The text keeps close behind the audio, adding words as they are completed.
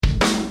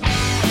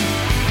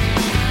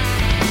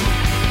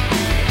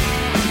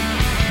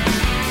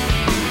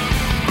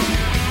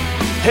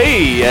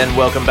Hey, and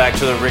welcome back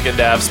to the Rick and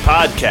Daffs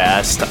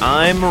podcast.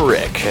 I'm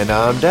Rick. And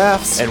I'm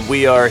Daffs. And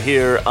we are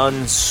here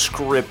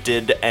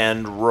unscripted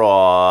and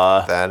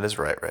raw. That is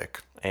right,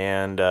 Rick.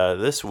 And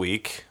this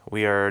week,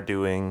 we are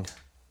doing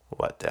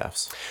what,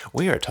 Daffs?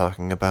 We are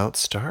talking about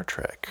Star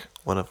Trek,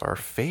 one of our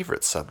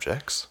favorite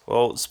subjects.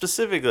 Well,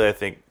 specifically, I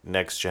think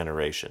Next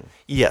Generation.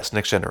 Yes,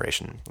 Next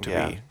Generation,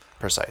 to be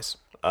precise.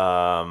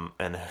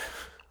 And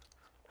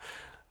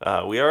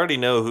we already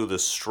know who the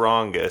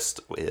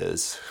strongest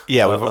is.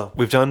 Yeah,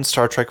 we've done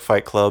Star Trek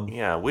Fight Club.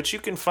 Yeah, which you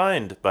can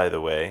find, by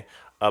the way,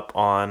 up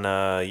on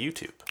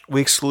YouTube.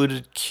 We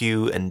excluded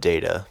Q and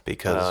Data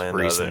because And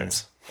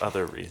reasons.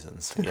 Other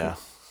reasons, yeah.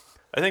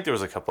 I think there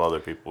was a couple other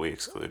people we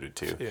excluded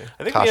too. Yeah.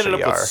 I think Tasha we ended up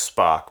Yar. with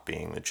Spock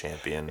being the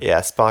champion. Yeah,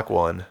 Spock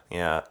won.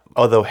 Yeah,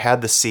 Although,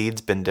 had the seeds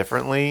been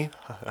differently,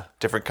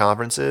 different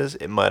conferences,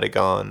 it might have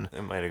gone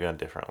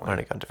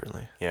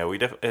differently. Yeah,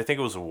 I think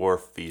it was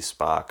Worf v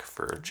Spock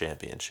for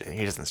championship.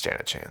 He doesn't stand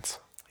a chance.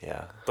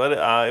 Yeah, but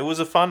it was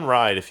a fun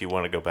ride if you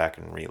want to go back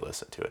and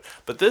re-listen to it.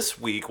 But this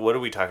week, what are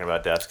we talking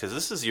about, Daps? Because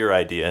this is your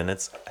idea, and I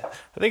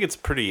think it's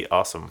pretty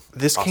awesome.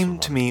 This came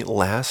to me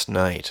last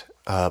night,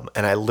 and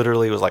I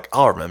literally was like,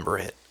 I'll remember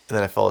it. And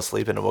then I fell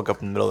asleep and I woke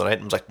up in the middle of the night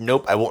and was like,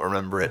 nope, I won't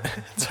remember it.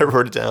 So I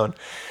wrote it down.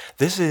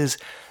 This is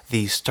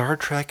the Star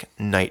Trek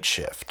Night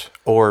Shift,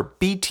 or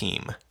B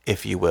Team,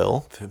 if you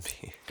will.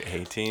 The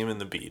A Team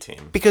and the B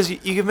Team. Because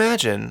you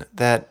imagine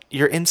that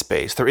you're in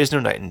space, there is no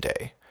night and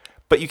day,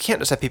 but you can't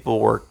just have people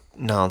work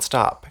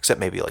nonstop, except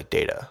maybe like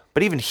Data.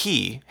 But even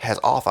he has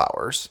off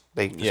hours.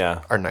 They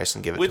just are nice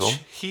and give it to him. Which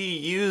he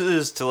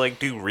uses to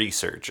do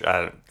research.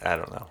 I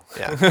don't know.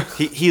 Yeah,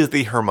 he is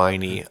the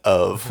Hermione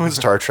of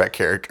Star Trek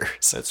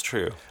characters. That's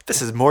true.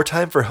 This is more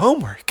time for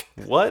homework.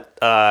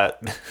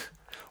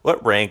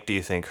 What rank do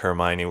you think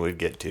Hermione would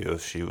get to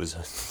if she was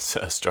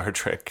a Star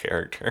Trek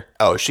character?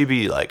 Oh, she'd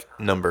be like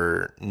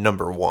number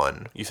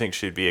one. You think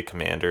she'd be a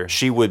commander?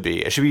 She would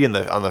be. She'd be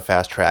on the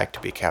fast track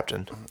to be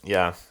captain.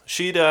 Yeah,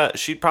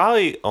 she'd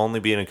probably only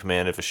be in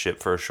command of a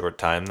ship for a short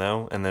time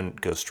though, and then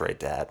go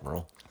straight to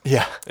admiral.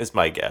 Yeah, is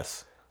my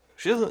guess.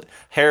 She doesn't.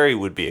 Harry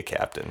would be a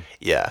captain.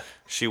 Yeah,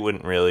 she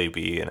wouldn't really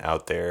be an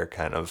out there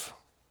kind of.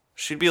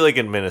 She'd be like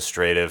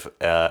administrative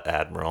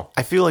admiral.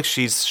 I feel like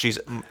she's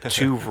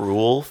too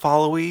rule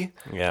followy.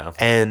 Yeah,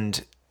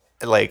 and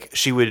like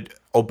she would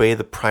obey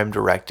the prime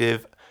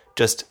directive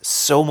just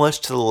so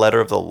much to the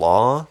letter of the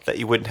law that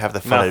you wouldn't have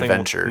the fun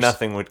adventures.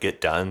 Nothing would get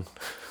done.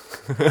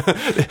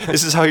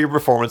 This is how your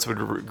performance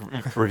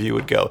review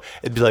would go.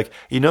 It'd be like,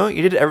 you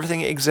did everything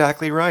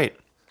exactly right.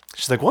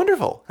 She's like,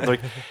 wonderful. I'm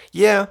like,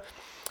 yeah.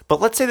 But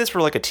let's say this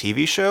were like a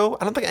TV show.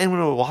 I don't think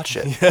anyone would watch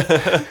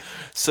it.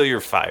 So you're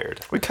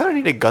fired. We kind of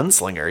need a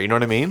gunslinger, you know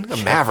what I mean? A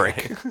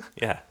maverick.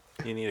 Yeah,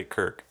 you need a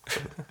Kirk.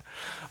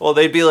 Well,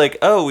 they'd be like,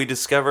 oh, we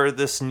discovered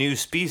this new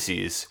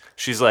species.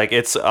 She's like,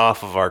 it's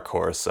off of our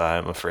course.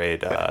 I'm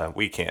afraid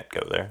we can't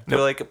go there. They're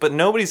like, but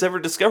nobody's ever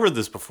discovered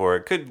this before.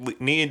 It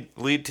could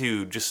lead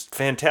to just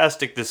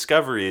fantastic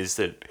discoveries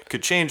that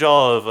could change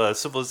all of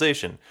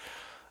civilization.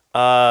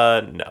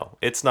 No,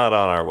 it's not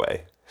on our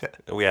way.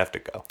 We have to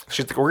go.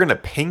 She's like, we're going to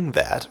ping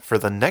that for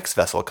the next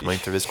vessel coming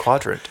through this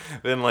quadrant.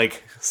 Then,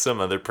 some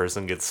other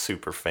person gets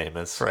super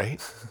famous. Right.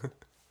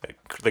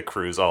 The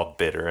crew's all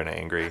bitter and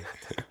angry.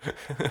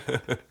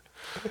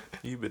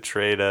 You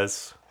betrayed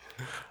us.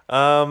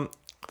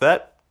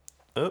 That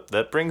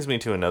brings me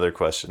to another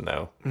question,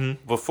 though.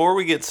 Mm-hmm. Before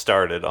we get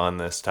started on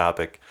this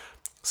topic,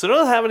 so they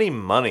don't have any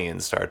money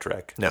in Star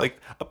Trek. No.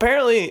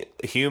 Apparently,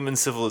 human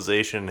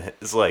civilization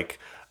is,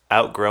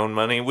 outgrown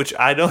money, which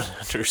I don't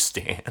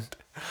understand.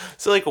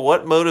 So,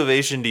 what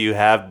motivation do you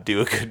have to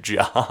do a good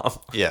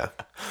job? Yeah.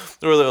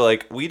 Or they're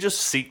like, we just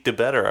seek to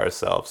better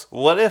ourselves.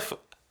 What if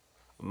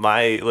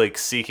my,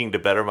 seeking to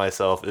better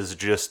myself is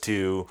just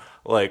to,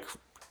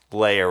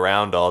 lay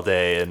around all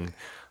day and,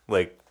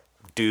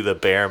 do the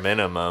bare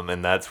minimum,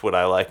 and that's what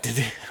I like to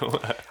do?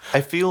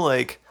 I feel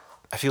like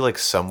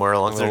somewhere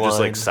along the line...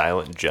 They're just,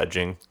 silent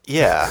judging.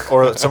 Yeah,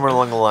 or somewhere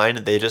along the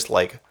line, they just,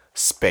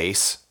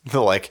 space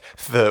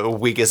the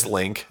weakest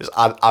link is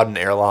out an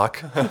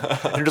airlock.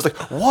 And you're just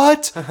like,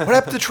 what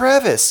happened to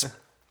Travis?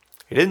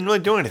 He didn't really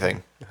do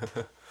anything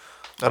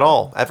at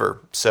all ever.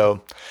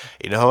 So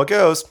you know how it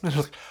goes.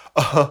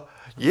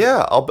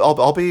 Yeah,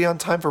 I'll be on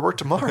time for work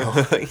tomorrow.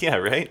 Yeah,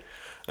 right.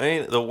 I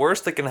mean, the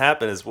worst that can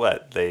happen is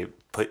what they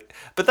put.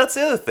 But that's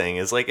the other thing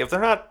is if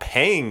they're not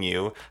paying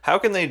you, how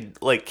can they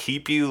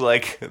keep you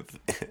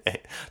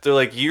they're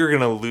like, you're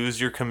gonna lose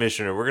your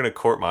commission or we're gonna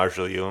court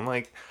martial you. I'm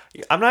like,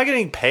 I'm not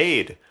getting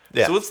paid.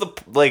 Yeah. So what's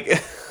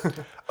the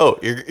Oh,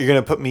 you're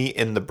gonna put me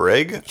in the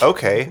brig?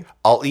 Okay,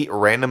 I'll eat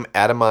random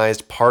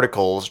atomized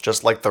particles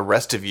just like the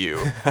rest of you,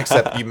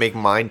 except you make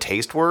mine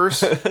taste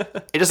worse.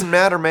 It doesn't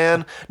matter,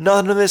 man.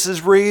 None of this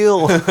is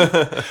real.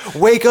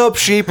 Wake up,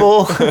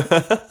 sheeple.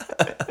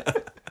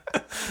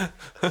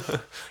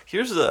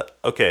 Here's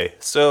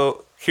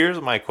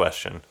my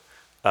question.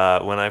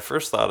 When I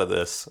first thought of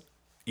this,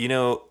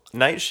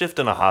 night shift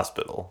in a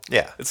hospital.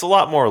 Yeah, it's a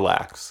lot more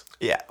lax.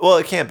 Yeah, well,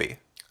 it can be.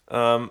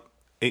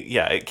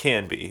 It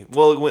can be.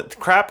 Well,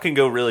 crap can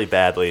go really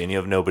badly, and you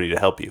have nobody to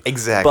help you.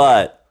 Exactly.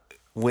 But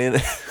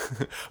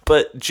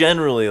but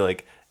generally,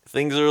 like,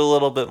 things are a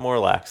little bit more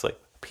lax. Like,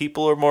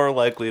 people are more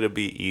likely to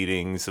be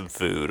eating some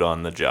food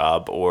on the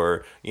job,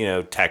 or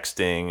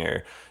texting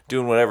or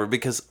doing whatever.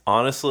 Because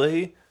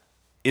honestly,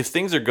 if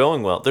things are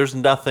going well, there's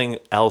nothing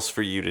else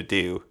for you to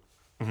do.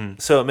 Mm-hmm.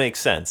 So it makes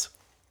sense,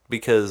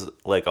 because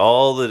like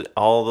all the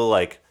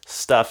like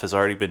stuff has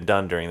already been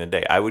done during the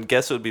day. I would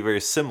guess it would be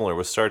very similar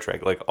with Star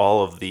Trek. Like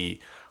all of the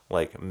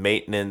like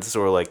maintenance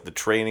or like the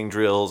training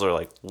drills or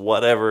like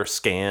whatever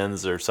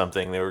scans or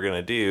something they were going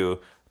to do,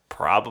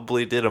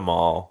 probably did them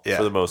all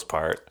for the most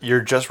part.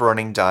 You're just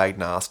running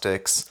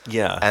diagnostics.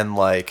 Yeah. And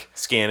like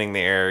scanning the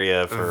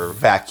area for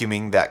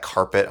vacuuming that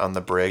carpet on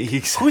the brig.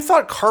 Exactly. Who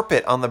thought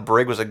carpet on the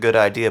brig was a good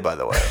idea, by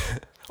the way?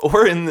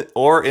 or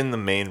in the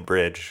main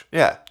bridge.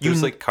 Yeah.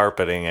 There's like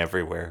carpeting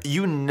everywhere.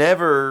 You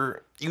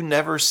never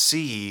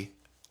see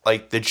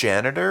like the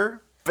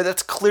janitor, but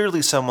that's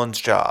clearly someone's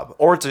job,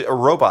 or it's a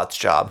robot's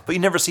job, but you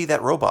never see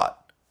that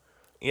robot.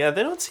 Yeah,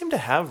 they don't seem to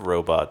have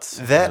robots.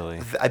 Really.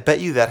 I bet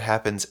you that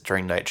happens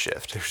during night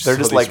shift. They're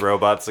just like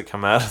robots that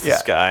come out of the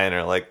sky and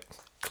are like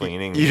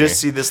cleaning. You just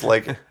see this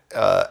like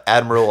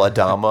Admiral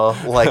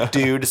Adama like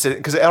dude sitting,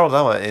 because Admiral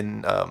Adama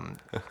in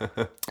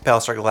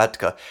Battlestar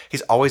Galactica,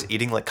 he's always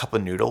eating like cup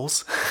of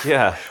noodles.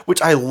 Yeah,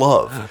 which I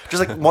love.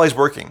 Just like while he's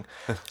working,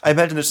 I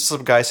imagine there's just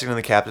some guy sitting in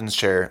the captain's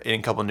chair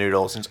eating a couple of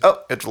noodles, and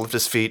have to lift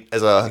his feet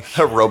as a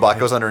robot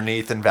goes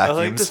underneath and vacuums.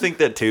 I like to think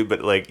that too,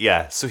 but like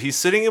so he's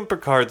sitting in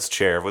Picard's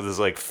chair with his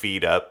like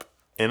feet up,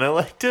 and I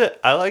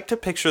like to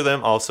picture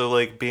them also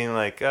like being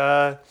like,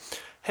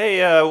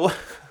 hey,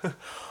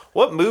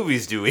 what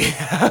movies do we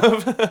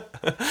have?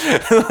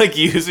 Like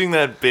using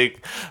that big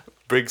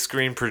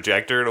screen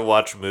projector to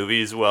watch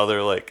movies while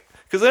they're like,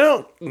 because they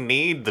don't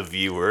need the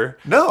viewer.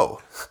 No,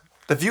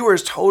 the viewer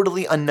is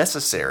totally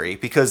unnecessary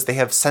because they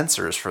have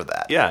sensors for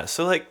that. Yeah,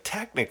 so like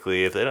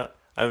technically, if they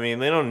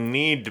don't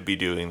need to be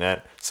doing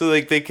that. So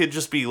like they could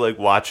just be like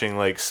watching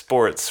like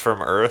sports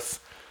from Earth,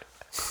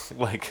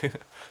 like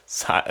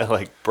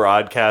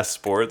broadcast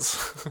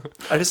sports.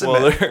 I just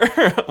while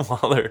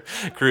they're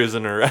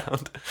cruising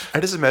around. I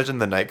just imagine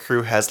the night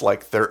crew has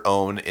like their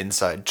own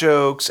inside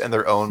jokes and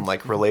their own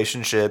like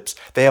relationships.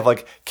 They have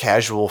like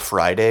casual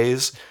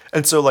Fridays,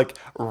 and so like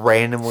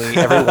randomly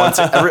every once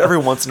in a they're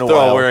while, they're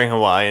all wearing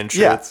Hawaiian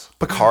shirts. Yeah,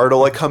 Picard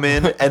will like come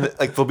in and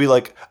like there'll be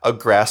like a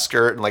grass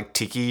skirt and like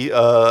tiki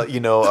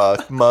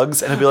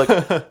mugs, and he'll be like,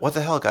 "What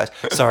the hell, guys?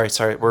 Sorry,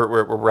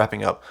 we're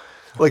wrapping up."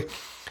 Like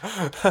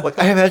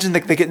I imagine they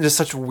get into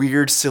such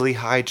weird, silly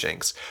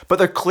hijinks, but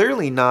they're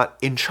clearly not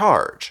in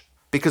charge,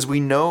 because we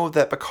know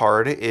that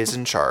Picard is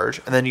in charge,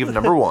 and then you have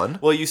number one.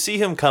 Well, you see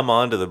him come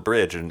onto the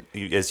bridge, and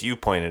as you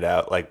pointed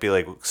out, like be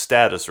like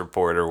status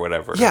report or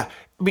whatever. Yeah,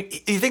 I mean,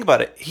 you think about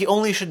it, he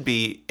only should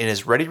be in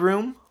his ready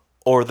room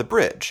or the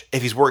bridge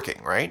if he's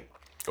working, right?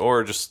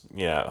 Or just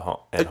at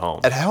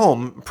home. At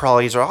home,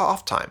 probably is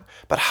off time.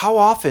 But how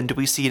often do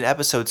we see an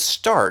episode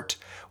start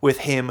with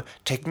him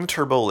taking the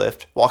turbo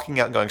lift, walking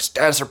out and going,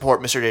 "Status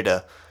report, Mr.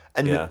 Data."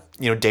 And,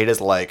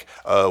 Data's like,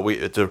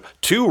 it's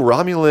 2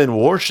 Romulan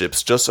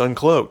warships just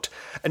uncloaked.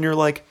 And you're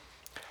like,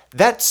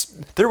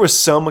 there was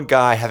some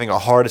guy having a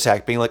heart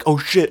attack being like, "Oh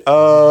shit,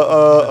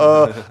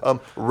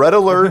 red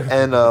alert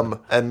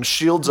and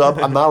shields up.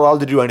 I'm not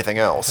allowed to do anything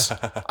else.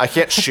 I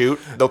can't shoot.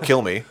 They'll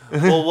kill me."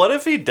 Well, what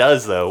if he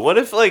does though? What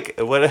if like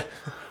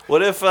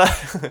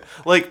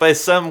by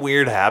some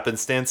weird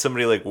happenstance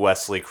somebody like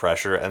Wesley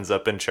Crusher ends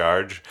up in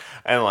charge,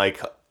 and like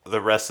the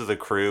rest of the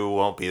crew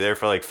won't be there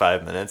for like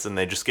 5 minutes, and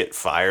they just get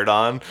fired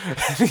on,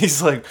 and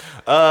he's like,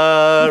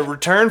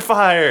 return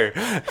fire.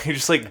 He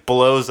just like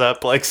blows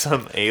up like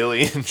some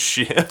alien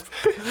ship.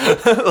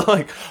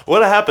 Like,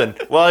 what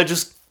happened? Well, I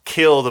just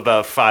killed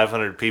about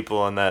 500 people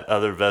on that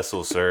other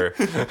vessel, sir.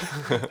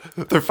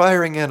 They're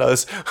firing at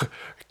us.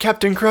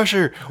 Captain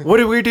Crusher, what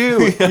do we do?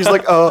 He's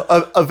like,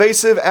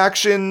 evasive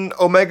action,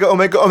 Omega.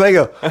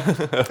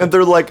 And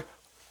they're like,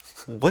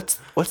 what's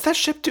that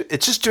ship do?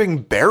 It's just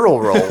doing barrel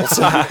rolls.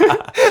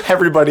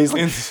 Everybody's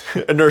like,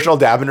 inertial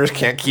dampeners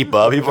can't keep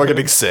up. People are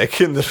getting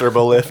sick in the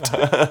turbo lift.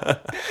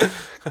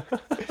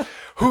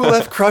 Who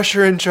left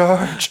Crusher in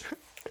charge?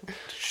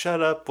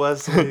 Shut up,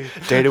 Wesley.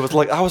 Data was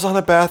like, I was on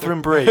a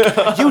bathroom break.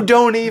 You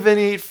don't even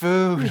eat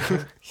food.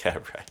 Yeah,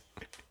 right.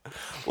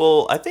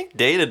 Well, I think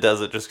Data does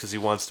it just because he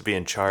wants to be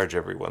in charge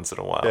every once in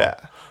a while. Yeah.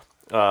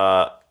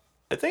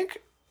 I think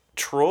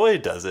Troy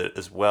does it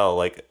as well.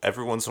 Like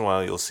every once in a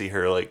while, you'll see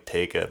her like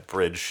take a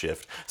bridge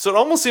shift. So it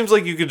almost seems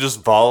like you could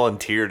just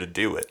volunteer to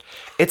do it.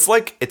 It's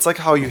like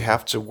how you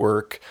have to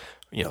work,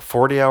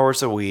 40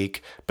 hours a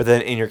week, but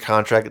then in your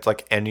contract, it's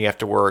like, and you have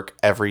to work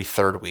every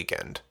third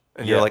weekend.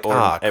 And you're like,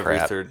 every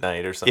crap. third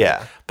night or something.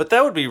 Yeah. But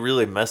that would be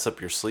really mess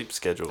up your sleep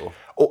schedule.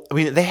 Oh, I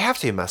mean, they have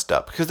to be messed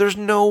up, because there's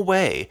no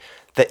way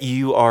that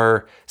you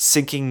are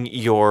syncing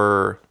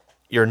your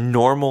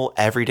normal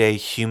everyday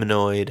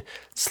humanoid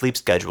sleep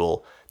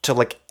schedule to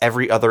like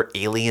every other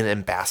alien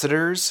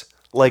ambassadors.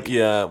 Like,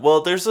 Yeah,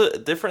 well, there's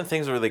different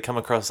things where they come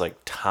across like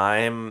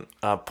time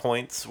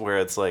points where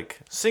it's like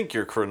sync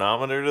your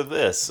chronometer to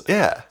this.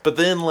 yeah. But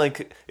then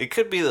like it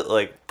could be that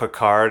like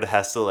Picard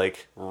has to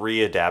like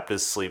readapt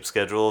his sleep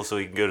schedule so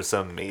he can go to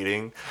some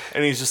meeting,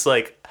 and he's just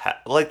like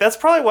that's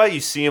probably why you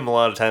see him a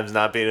lot of times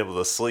not being able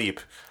to sleep.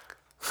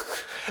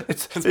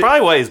 It's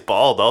probably why he's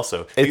bald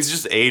also. He's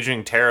just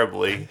aging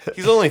terribly.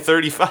 He's only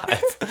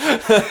 35.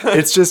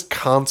 It's just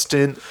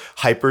constant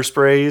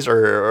hypersprays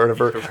or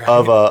whatever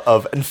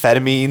of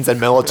amphetamines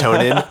and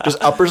melatonin.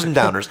 Just uppers and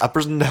downers,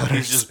 uppers and downers.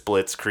 He's just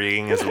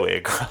blitzkrieging his way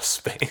across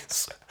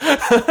space.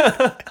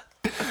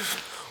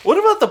 What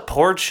about the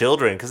poor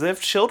children? Because they have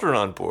children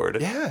on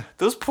board. Yeah.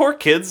 Those poor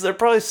kids, they're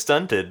probably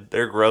stunted.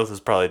 Their growth is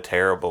probably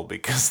terrible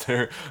because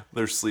their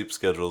sleep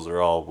schedules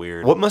are all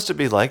weird. What must it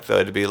be like,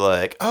 though, to be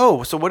like,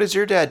 oh, so what does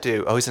your dad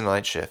do? Oh, he's a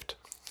night shift.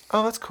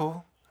 Oh, that's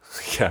cool.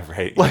 Yeah,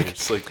 right. Like, You're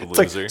just like a it's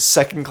loser. like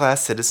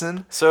second-class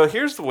citizen. So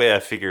here's the way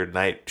I figured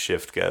night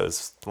shift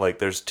goes. Like,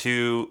 there's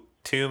two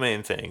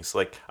main things.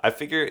 Like, I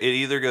figure it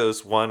either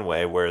goes one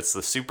way where it's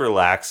the super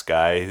lax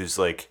guy who's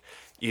like,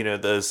 you know,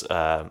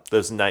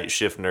 those night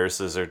shift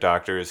nurses or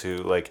doctors who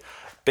like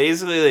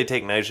basically they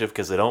take night shift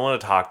because they don't want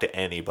to talk to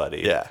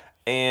anybody. Yeah.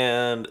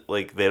 And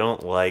like they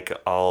don't like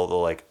all the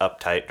like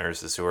uptight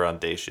nurses who are on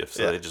day shift.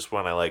 So they just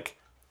want to like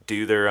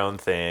do their own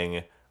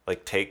thing,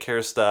 like take care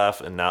of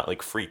stuff and not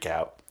like freak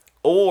out.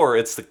 Or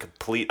it's the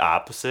complete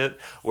opposite,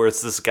 where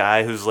it's this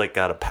guy who's like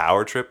got a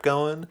power trip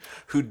going,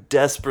 who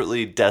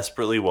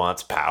desperately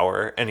wants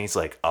power, and he's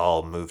like,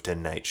 I'll move to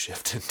night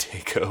shift and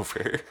take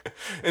over.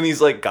 And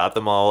he's like got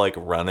them all like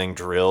running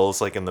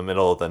drills like in the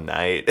middle of the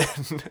night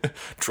and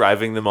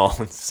driving them all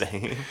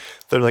insane.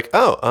 They're like,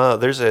 oh,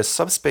 there's a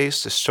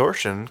subspace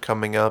distortion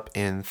coming up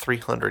in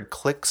 300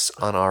 clicks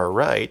on our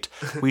right.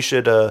 We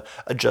should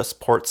adjust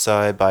port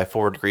side by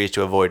 4 degrees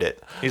to avoid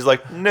it. He's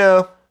like,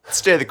 no.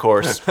 Stay the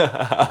course.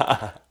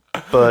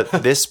 But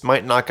this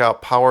might knock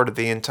out power to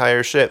the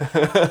entire ship.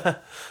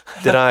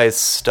 Did I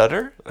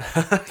stutter?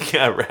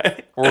 Yeah,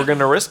 right. We're going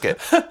to risk it.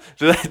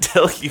 Did I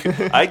tell you?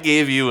 I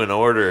gave you an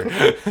order.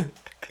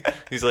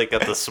 He's like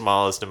got the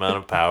smallest amount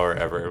of power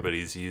ever, but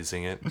he's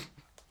using it.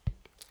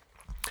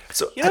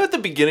 So you know, at the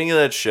beginning of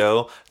that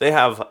show, they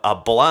have a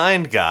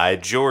blind guy,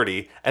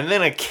 Geordi, and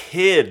then a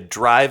kid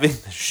driving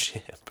the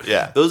ship.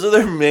 Yeah. Those are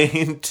their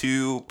main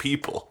two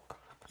people.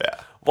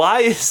 Yeah.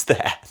 Why is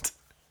that?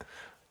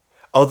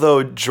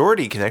 Although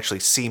Geordi can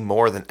actually see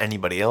more than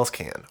anybody else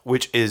can,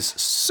 which is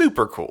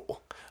super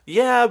cool.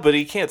 Yeah, but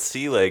he can't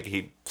see, like,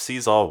 he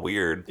sees all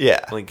weird.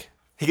 Yeah. Like,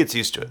 he gets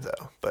used to it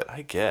though. But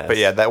I guess. But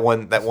yeah, that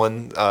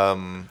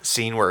one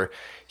scene where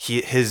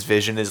his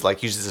vision is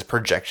like uses a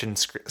projection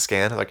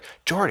scan. Like,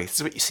 Geordi, this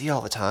is what you see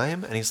all the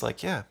time, and he's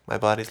like, yeah, my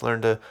body's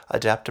learned to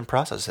adapt and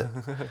process it,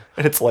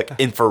 and it's like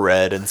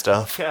infrared and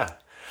stuff. Yeah.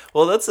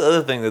 Well, that's the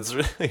other thing that's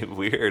really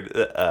weird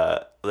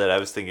that I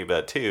was thinking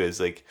about too is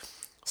like,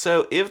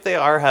 so if they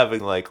are having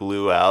like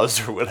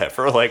luau's or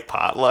whatever, like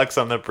potlucks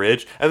on the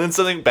bridge, and then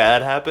something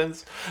bad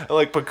happens, and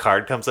like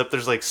Picard comes up,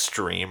 there's like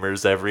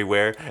streamers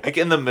everywhere, like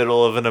in the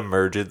middle of an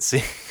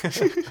emergency.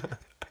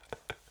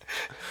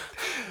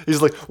 He's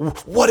like,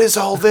 what is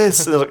all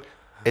this? And they're like,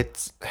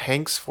 it's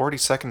Hank's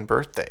 42nd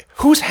birthday.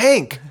 Who's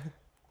Hank?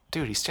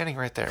 Dude, he's standing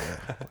right there,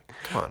 man.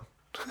 Come on.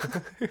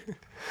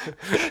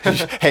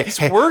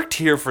 He's worked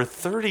here for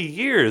 30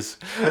 years.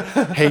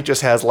 Hank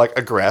just has like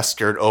a grass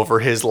skirt over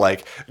his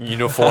like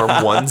uniform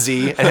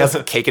onesie and has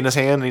a cake in his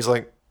hand, and he's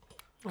like,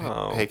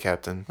 hey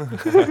Captain.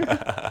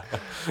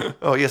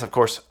 Oh yes, of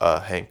course,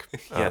 Hank.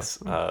 Yes,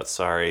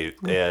 sorry,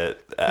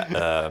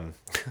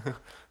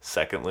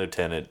 Second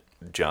Lieutenant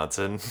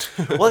Johnson.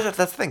 Well, that's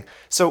the thing.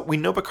 So we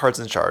know Picard's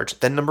in charge,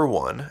 then number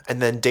 1,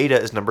 and then Data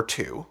is number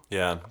 2.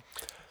 Yeah.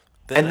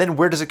 Then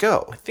where does it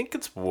go? I think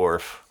it's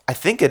Worf. I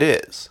think it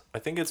is. I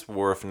think it's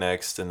Worf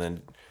next, and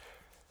then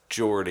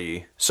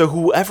Geordi. So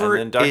whoever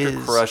and then Dr.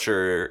 is...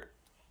 Crusher,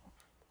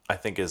 I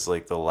think, is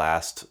like the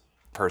last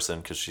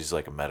person because she's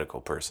like a medical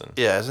person.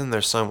 Yeah, is in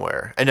there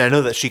somewhere. And I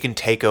know that she can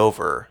take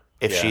over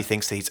if she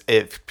thinks that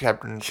if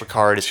Captain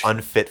Picard is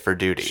unfit for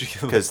duty,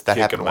 because that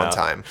happened one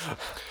time.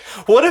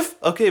 What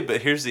if... Okay,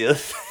 but here's the other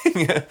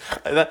thing.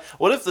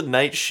 What if the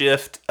night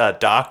shift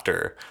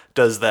doctor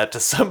does that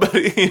to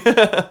somebody?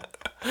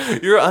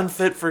 You're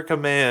unfit for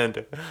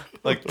command.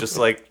 Like, just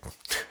like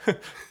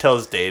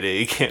tells Data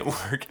he can't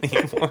work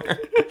anymore.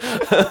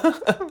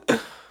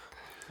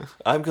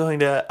 I'm going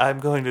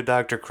to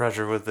Dr.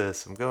 Crusher with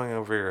this. I'm going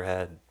over your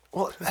head.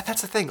 Well,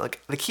 that's the thing.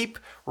 Like, they keep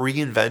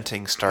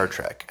reinventing Star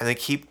Trek, and they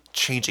keep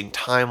changing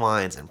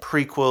timelines and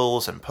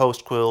prequels and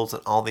postquels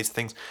and all these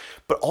things.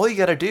 But all you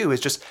got to do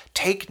is just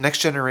take Next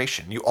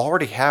Generation. You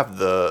already have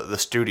the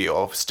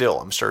studio still,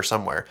 I'm sure,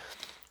 somewhere.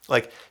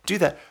 Like, do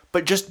that.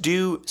 But just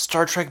do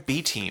Star Trek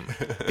B-Team.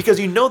 Because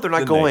you know they're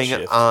not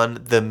going on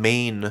the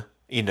main,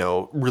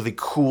 really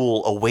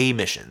cool away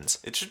missions.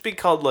 It should be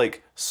called,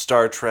 like,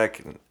 Star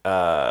Trek,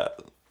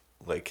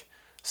 like...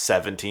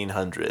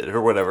 1700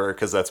 or whatever,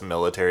 because that's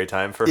military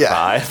time for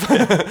Yeah.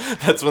 5.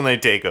 That's when they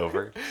take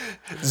over.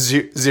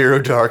 Zero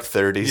Dark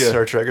 30 Yeah.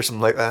 Star Trek or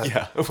something like that.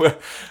 Yeah.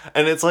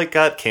 And it's like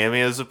got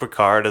cameos of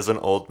Picard as an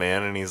old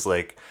man, and he's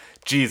like,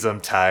 geez, I'm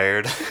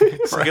tired.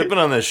 He's like, I've been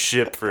on this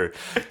ship for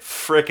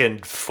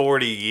frickin'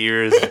 40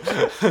 years.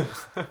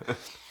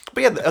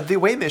 But yeah, the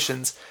away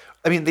missions,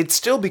 I mean, they'd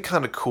still be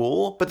kind of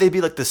cool, but they'd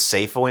be like the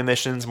safe away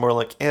missions, more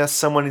like, yeah,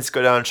 someone needs to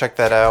go down and check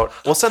that out.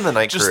 We'll send the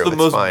night Just crew. the It's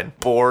most fine.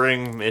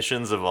 boring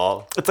missions of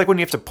all. It's like when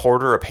you have to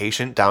porter a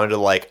patient down to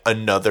like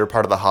another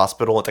part of the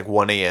hospital at like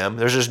 1 a.m.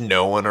 There's just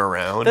no one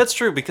around. That's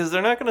true, because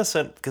they're not going to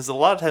send, because a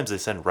lot of times they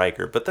send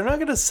Riker, but they're not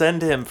going to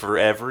send him for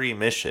every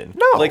mission.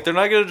 No. Like, they're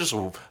not going to just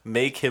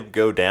make him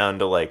go down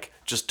to, like,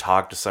 just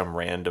talk to some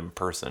random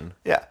person.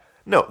 Yeah.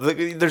 No,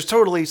 there's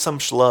totally some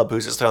schlub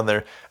who's just down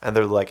there, and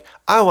they're like,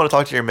 I want to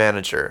talk to your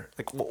manager.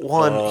 Like,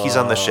 1, he's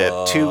on the ship.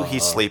 2,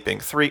 he's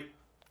sleeping. 3,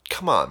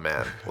 come on,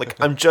 man. Like,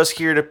 I'm just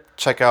here to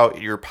check out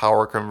your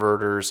power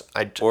converters.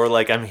 Or,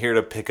 like, I'm here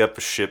to pick up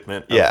a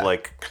shipment of, Yeah.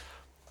 like,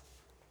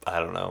 I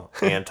don't know,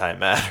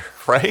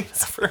 antimatter. Right?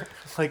 For,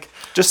 like,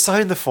 Just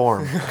sign the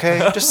form,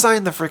 okay? Just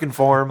sign the freaking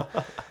form.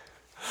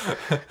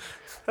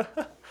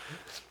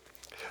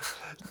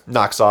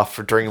 Knocks off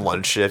for during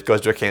lunch shift,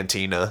 goes to a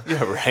cantina.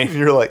 yeah, right. And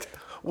you're like,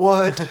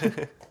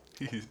 what?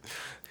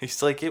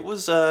 He's like, it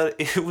was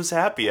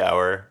happy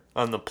hour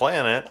on the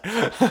planet.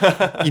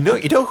 You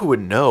know who would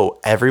know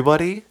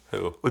everybody?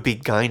 Who? Would be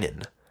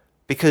Guinan.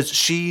 Because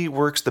she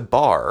works the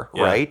bar,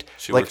 Yeah, right?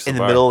 she like works the in the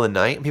bar. middle of the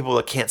night, and people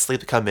that can't sleep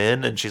to come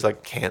in, and she's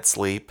like, can't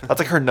sleep. That's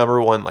like her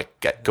number one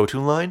like go-to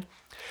line.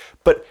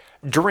 But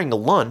during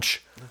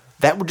lunch,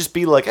 that would just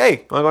be like,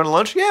 hey, want to go to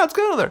lunch? Yeah, let's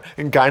go there.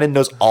 And Guinan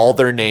knows all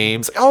their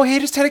names. Like, oh, he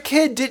just had a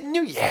kid, didn't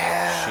you?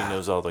 Yeah. She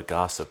knows all the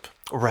gossip.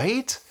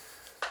 Right?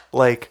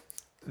 Like,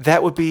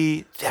 that would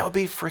be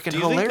freaking Do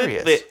you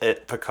hilarious. think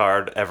that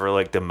Picard ever,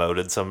 like,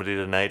 demoted somebody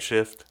to night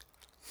shift?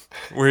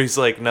 Where he's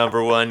like,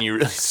 number 1, you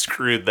really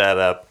screwed that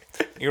up.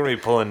 You're going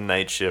to be pulling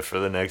night shift for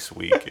the next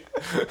week.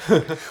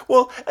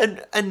 Well,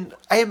 and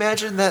I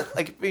imagine that,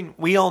 like, I mean,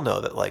 we all know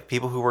that, like,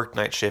 people who work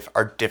night shift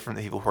are different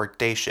than people who work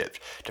day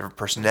shift. Different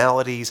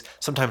personalities,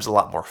 sometimes a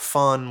lot more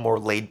fun, more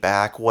laid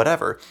back,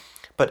 whatever.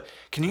 But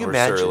can you Or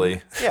imagine?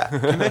 surly. Yeah,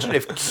 can you imagine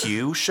if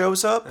Q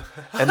shows up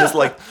and there's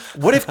like,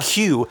 what if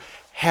Q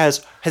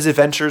has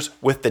adventures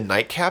with the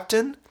night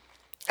captain?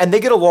 And they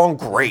get along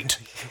great.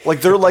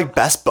 Like, they're like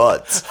best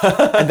buds.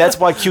 And that's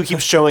why Q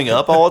keeps showing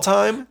up all the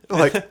time.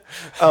 Like,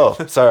 oh,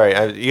 sorry,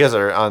 you guys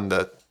are on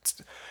the...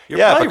 You're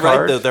probably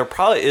right, though. There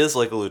probably is,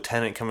 like, a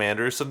lieutenant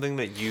commander or something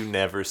that you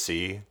never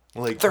see.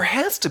 Like, There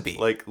has to be.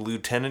 like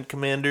Lieutenant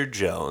Commander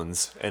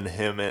Jones and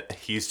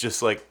he's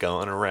just, like,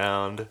 going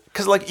around.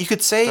 Because, like, you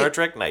could say... Star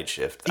Trek Night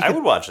Shift. I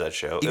would watch that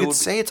show. You could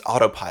say it's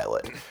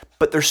autopilot,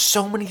 but there's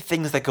so many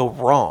things that go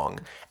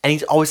wrong, and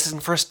he's always asking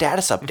for a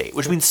status update,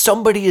 which means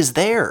somebody is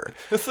there.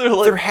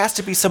 There has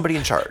to be somebody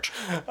in charge.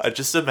 I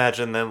just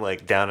imagine them,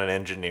 like, down in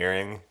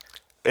engineering,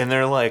 and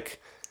they're like,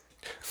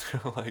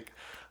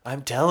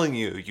 I'm telling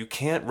you, you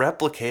can't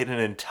replicate an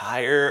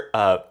entire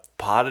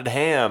potted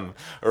ham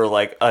or,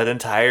 like, an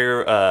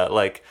entire,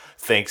 like,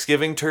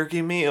 Thanksgiving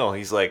turkey meal.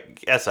 He's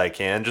like, yes, I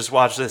can. Just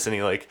watch this. And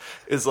he, like,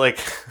 is, like,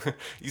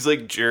 he's,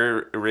 like,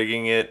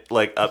 rigging it,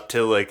 like, up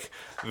to, like,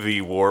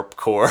 the warp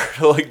core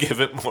to, like,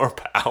 give it more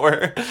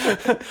power.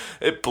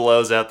 It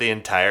blows out the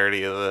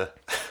entirety of the,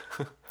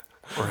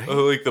 Right.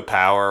 like, the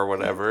power or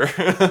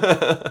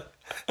whatever.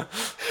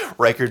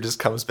 Riker just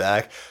comes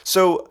back.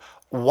 So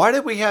why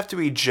did we have to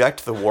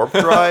eject the warp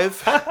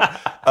drive?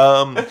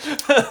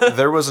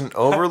 There was an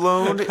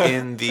overload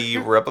in the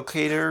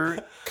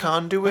replicator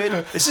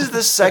conduit. This is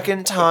the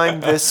second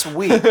time this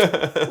week.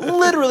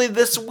 Literally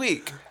this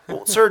week.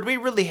 Well, sir, do we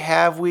really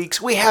have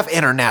weeks? We have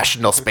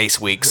International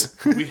Space Weeks.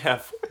 we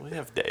have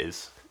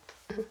days.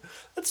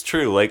 That's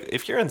true. Like,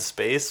 if you're in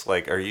space,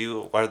 like, are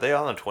they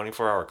on a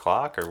 24-hour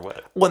clock or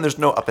what? When there's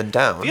no up and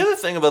down. The other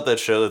thing about that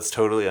show that's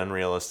totally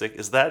unrealistic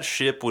is that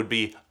ship would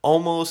be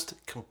almost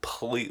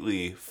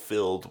completely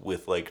filled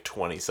with, like,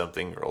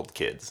 20-something-year-old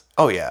kids.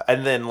 Oh, yeah.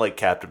 And then, like,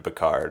 Captain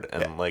Picard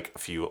and, like, a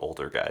few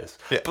older guys.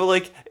 Yeah. But,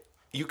 like,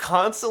 you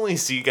constantly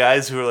see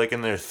guys who are, like,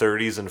 in their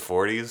 30s and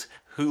 40s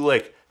who,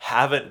 like,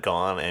 haven't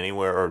gone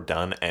anywhere or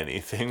done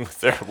anything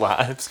with their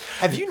lives.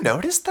 Have you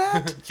noticed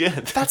that? Yeah.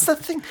 That's the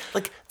thing.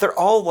 Like, they're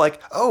all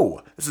like,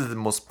 oh, this is the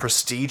most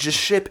prestigious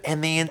ship in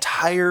the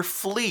entire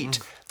fleet.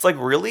 It's like,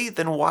 really?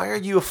 Then why are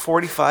you a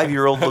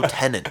 45-year-old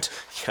lieutenant?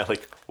 Yeah,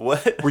 like,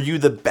 what? Were you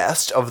the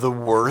best of the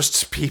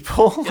worst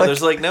people? Yeah,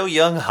 there's like no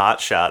young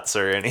hotshots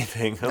or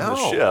anything on the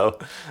No. show.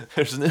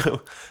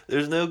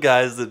 There's no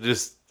guys that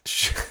just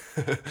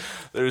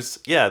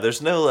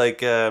there's no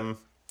like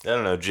I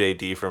don't know,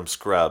 JD from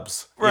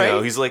Scrubs. Right. You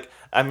know, he's like,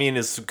 I mean,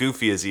 as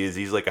goofy as he is,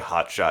 he's like a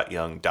hotshot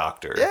young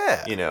doctor.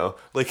 Yeah. You know,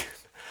 like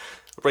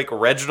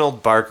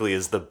Reginald Barkley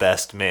is the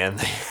best man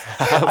they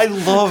have. I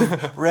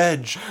love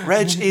Reg.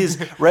 Reg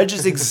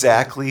is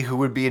exactly who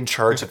would be in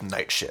charge of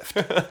night shift.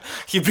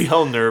 He'd be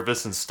all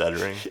nervous and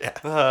stuttering.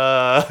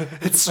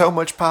 It's so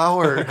much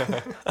power.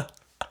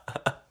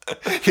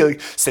 He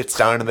like sits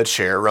down in the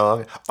chair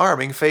wrong,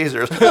 arming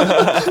phasers.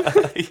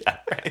 Yeah,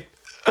 right.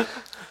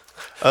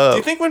 Do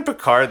you think when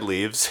Picard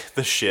leaves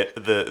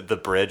the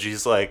bridge,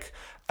 he's like,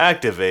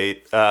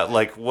 activate,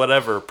 like,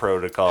 whatever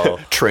protocol.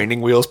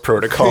 Training wheels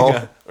protocol.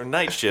 Yeah. Or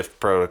night shift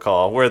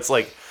protocol, where it's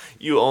like,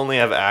 you only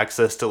have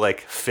access to,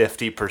 like,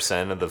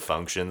 50% of the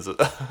functions.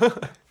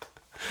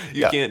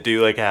 You can't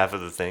do, like, half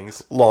of the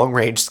things. Long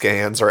range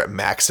scans are at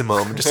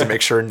maximum just to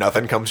make sure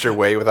nothing comes your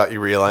way without you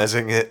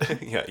realizing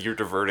it. Yeah, you're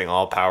diverting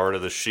all power to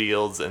the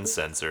shields and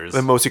sensors.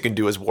 The most you can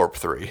do is warp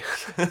 3.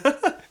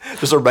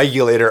 There's a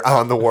regulator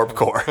on the warp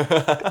core.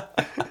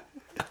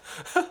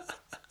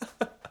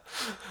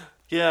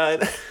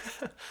 Yeah,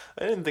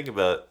 I didn't think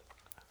about.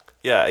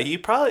 Yeah,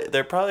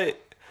 they're probably.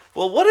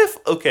 Well, what if?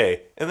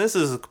 Okay, and this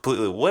is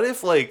completely. What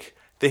if like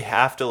they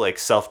have to like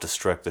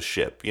self-destruct the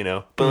ship, you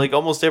know? But like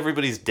almost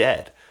everybody's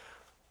dead,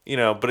 you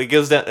know. But it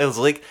goes down. It's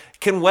like,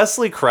 can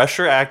Wesley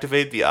Crusher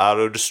activate the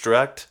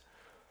auto-destruct?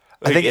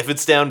 Like, I think if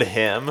it's down to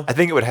him, I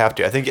think it would have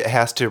to. I think it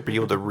has to be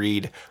able to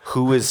read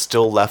who is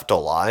still left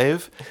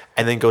alive,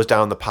 and then goes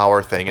down the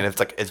power thing. And if it's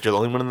like it's you're the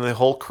only one in the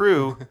whole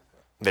crew,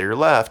 there you're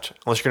left.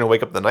 Unless you're gonna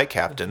wake up the night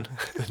captain.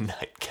 The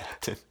night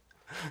captain.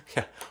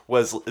 Yeah,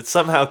 it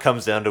somehow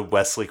comes down to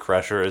Wesley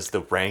Crusher as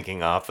the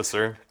ranking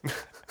officer.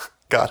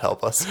 God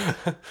help us.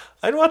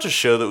 I'd watch a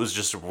show that was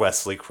just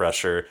Wesley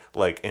Crusher,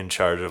 like, in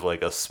charge of,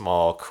 like, a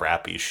small,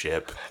 crappy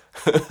ship.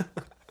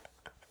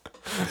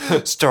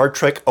 Star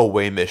Trek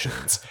away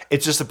missions.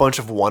 It's just a bunch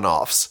of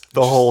one-offs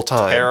the whole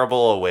time.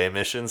 Terrible away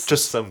missions.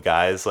 Just some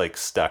guys, like,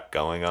 stuck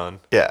going on.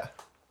 Yeah.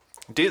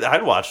 Dude,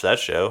 I'd watch that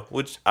show.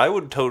 Which I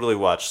would totally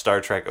watch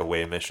Star Trek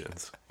away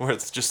missions. Where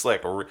it's just,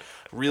 like,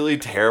 really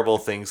terrible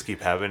things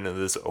keep happening to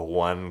this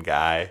one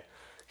guy.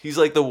 He's,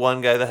 like, the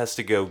one guy that has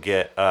to go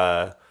get,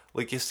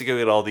 he has to go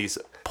get all these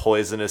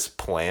poisonous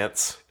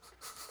plants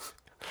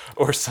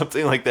or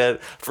something like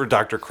that for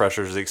Dr.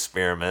 Crusher's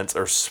experiments,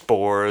 or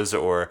spores,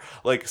 or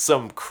like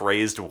some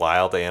crazed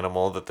wild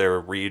animal that they're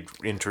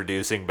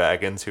reintroducing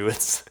back into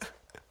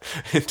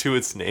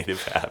its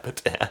native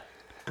habitat.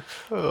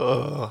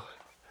 Oh.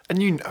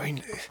 And I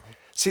mean,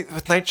 see,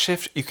 with Night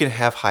Shift, you can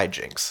have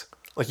hijinks.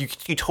 Like,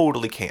 you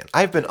totally can.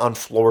 I've been on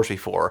floors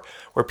before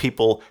where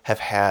people have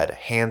had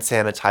hand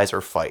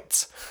sanitizer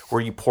fights,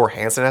 where you pour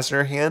hand sanitizer in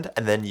your hand,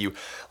 and then you,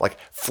 like,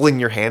 fling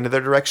your hand in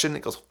their direction,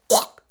 it goes,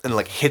 whack, and,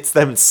 like, hits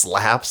them and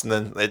slaps, and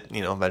then it,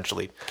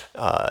 eventually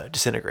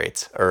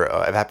disintegrates, or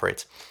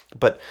evaporates.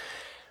 But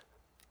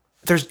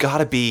there's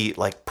gotta be,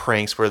 like,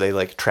 pranks where they,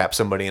 like, trap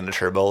somebody in a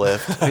turbo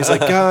lift. And he's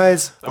like,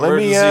 guys, let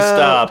me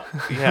out. Stop.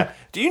 Yeah.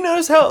 Do you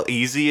notice how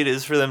easy it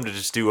is for them to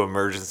just do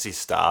emergency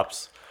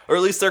stops? Or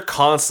at least they're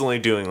constantly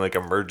doing, like,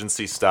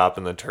 emergency stop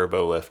in the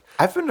turbo lift.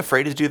 I've been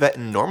afraid to do that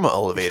in normal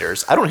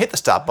elevators. I don't hit the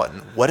stop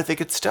button. What if it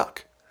gets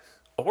stuck?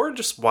 Or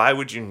just, why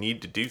would you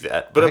need to do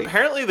that? But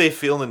apparently they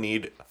feel the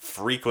need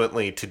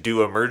frequently to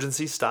do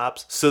emergency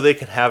stops so they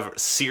can have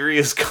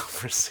serious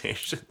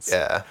conversations.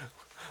 Yeah.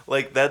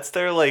 Like, that's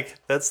their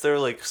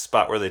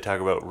spot where they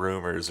talk about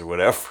rumors or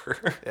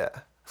whatever.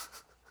 Yeah.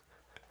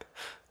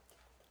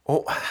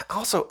 Well,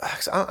 also, I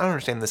don't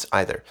understand this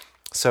either.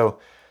 So,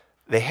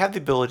 they have the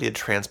ability to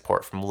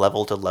transport from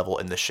level to level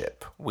in the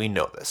ship. We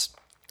know this.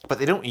 But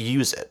they don't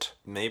use it.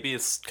 Maybe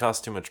it's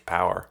cost too much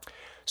power.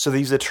 So they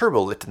use a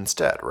turbo lift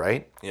instead,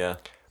 right? Yeah.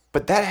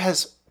 But that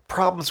has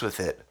problems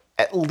with it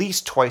at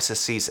least twice a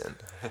season.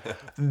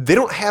 They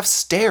don't have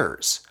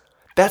stairs.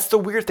 That's the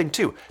weird thing,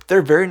 too.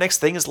 Their very next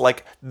thing is,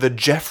 like, the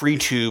Jeffrey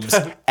tubes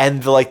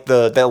and,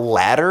 the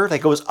ladder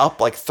that goes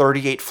up, like,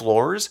 38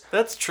 floors.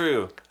 That's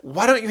true.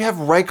 Why don't you have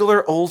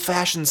regular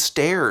old-fashioned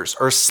stairs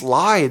or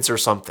slides or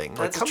something?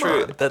 That's come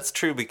true. on. That's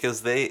true,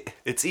 because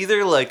it's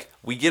either, like,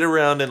 we get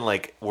around and,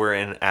 like, we're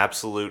in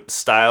absolute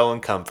style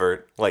and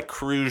comfort, like,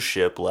 cruise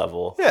ship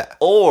level. Yeah.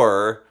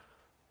 Or,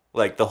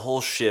 like, the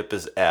whole ship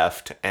is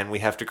effed and we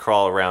have to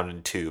crawl around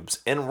in tubes.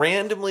 And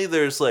randomly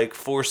there's, like,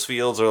 force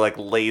fields or, like,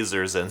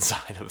 lasers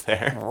inside of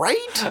there. Right?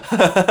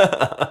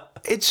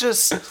 It's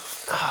just...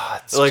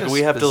 it's like, just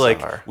we have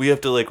bizarre. to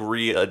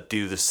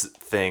redo this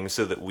thing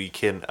so that we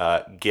can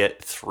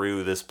get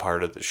through this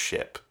part of the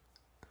ship.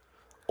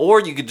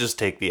 Or you could just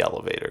take the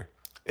elevator.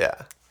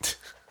 Yeah.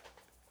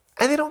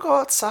 And they don't go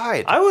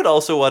outside. I would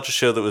also watch a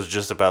show that was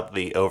just about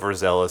the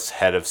overzealous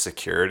head of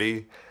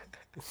security.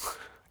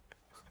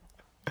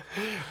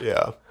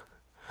 Yeah.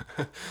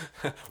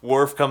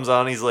 Worf comes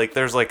on, he's like,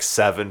 there's like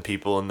 7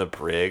 people in the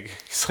brig.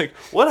 He's like,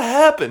 what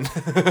happened?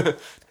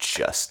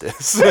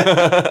 Justice.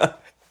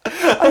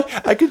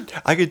 I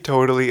could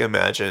totally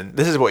imagine.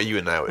 This is what you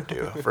and I would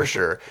do for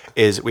sure.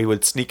 Is we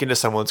would sneak into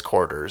someone's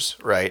quarters,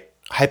 right?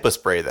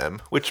 Hypospray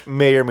them, which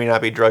may or may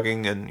not be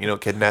drugging and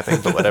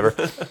kidnapping, but whatever.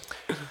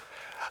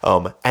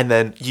 And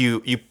then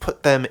you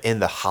put them in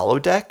the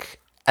holodeck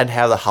and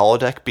have the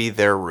holodeck be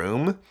their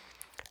room,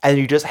 and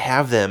you just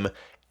have them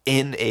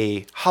in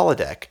a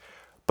holodeck,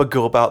 but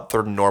go about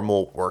their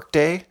normal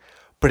workday.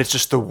 But it's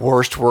just the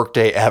worst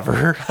workday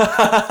ever.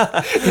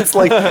 it's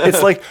like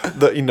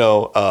the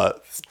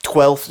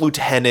 12th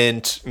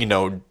Lieutenant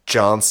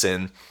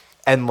Johnson,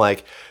 and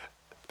like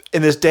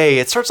in this day,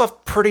 it starts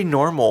off pretty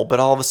normal, but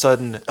all of a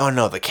sudden, oh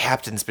no, the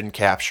captain's been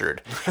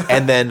captured.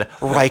 And then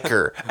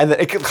Riker. And then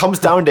it comes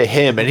down to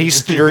him, and he's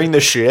steering the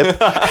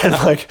ship. And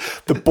like,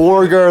 the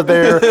Borg are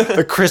there,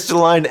 the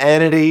crystalline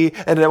entity.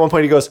 And at one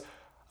point he goes,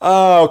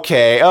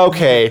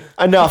 okay,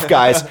 enough,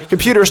 guys.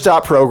 Computer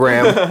stop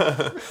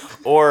program.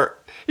 Or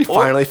he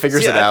finally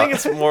figures it out. I think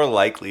it's more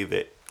likely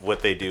that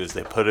what they do is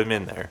they put him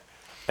in there.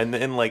 And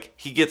then, like,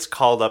 he gets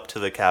called up to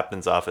the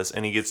captain's office,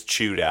 and he gets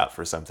chewed out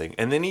for something.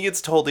 And then he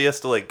gets told he has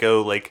to, like,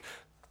 go, like,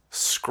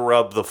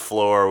 scrub the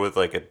floor with,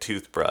 like, a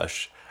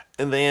toothbrush.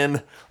 And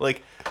then,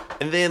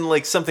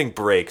 something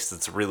breaks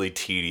that's really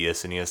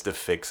tedious, and he has to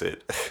fix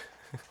it.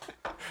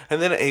 And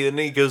then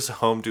he goes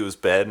home to his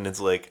bed, and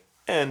it's like,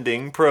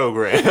 ending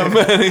program.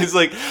 And he's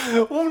like,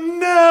 oh,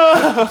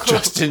 no.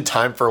 Just in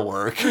time for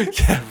work.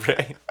 Yeah,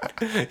 right.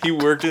 He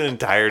worked an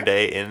entire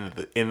day in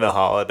the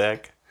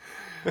holodeck.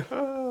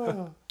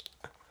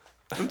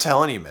 I'm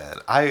telling you, man,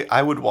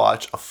 I would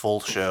watch a full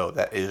show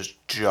that is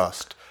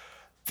just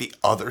the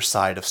other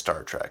side of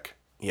Star Trek.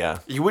 Yeah.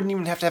 You wouldn't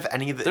even have to have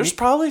any of the... There's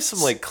probably some,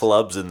 like,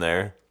 clubs in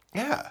there.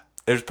 Yeah.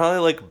 There's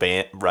probably, like,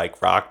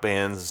 rock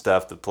bands and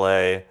stuff to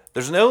play.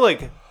 There's no,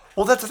 like...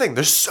 Well, that's the thing.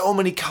 There's so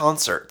many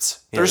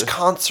concerts. Yeah, there's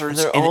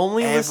concerts in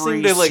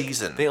every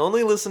season. They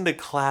only listen to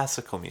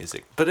classical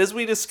music. But as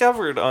we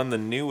discovered on the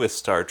newest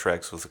Star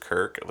Treks with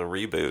Kirk, the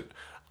reboot...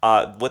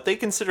 what they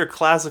consider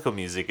classical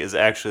music is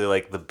actually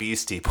like the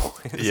Beastie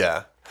Boys.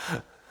 Yeah.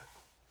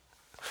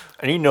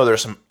 And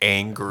there's some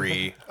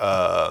angry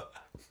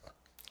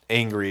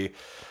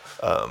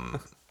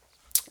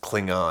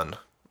Klingon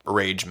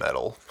rage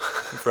metal.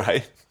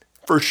 Right?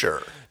 For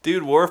sure.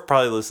 Dude, Worf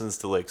probably listens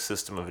to like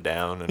System of a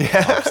Down and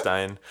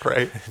Rammstein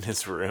right. in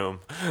his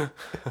room.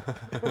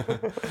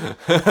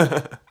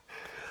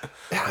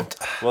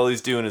 While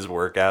he's doing his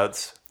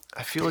workouts.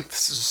 I feel like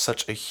this is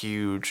such a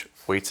huge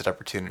wasted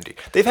opportunity.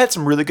 They've had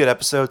some really good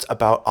episodes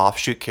about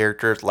offshoot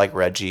characters like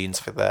Reggie and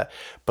stuff like that,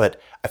 but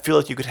I feel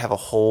like you could have a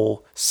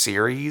whole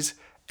series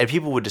and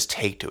people would just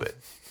take to it.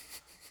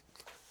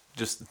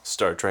 Just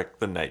Star Trek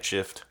The Night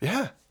Shift.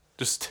 Yeah.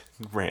 Just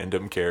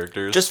random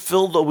characters. Just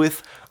filled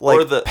with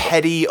like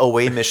petty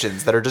away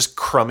missions that are just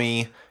crummy.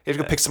 You have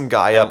to go pick some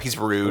guy up. He's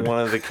rude.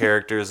 One of the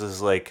characters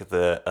is like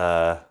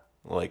the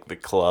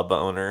club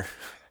owner.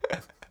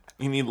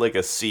 You need like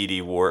a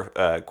seedy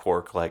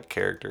Quark-like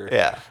character.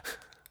 Yeah.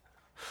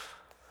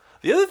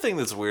 The other thing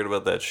that's weird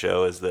about that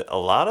show is that a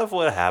lot of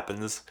what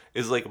happens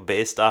is like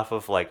based off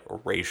of like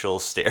racial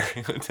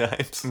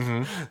stereotypes.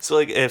 Mm-hmm. So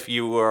like if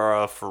you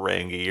are a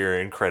Ferengi, you're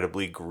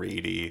incredibly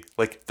greedy.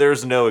 Like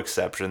there's no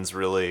exceptions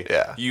really.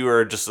 Yeah. You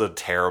are just a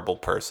terrible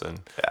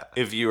person. Yeah.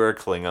 If you are a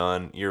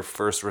Klingon, your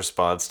first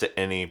response to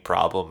any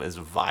problem is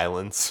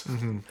violence.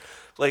 Mm-hmm.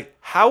 Like,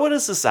 how would a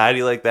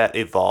society like that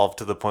evolve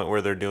to the point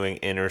where they're doing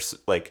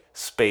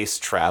space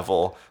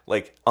travel,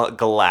 like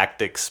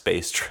galactic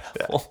space travel?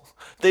 Yeah.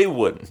 They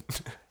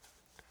wouldn't.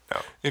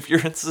 No. If your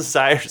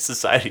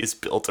society is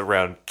built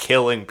around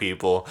killing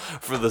people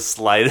for the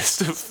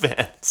slightest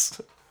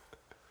offense.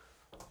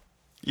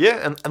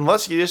 Yeah, and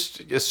unless you just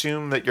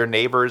assume that your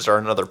neighbors are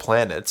on other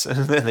planets,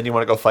 and then you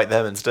want to go fight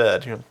them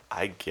instead.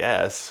 I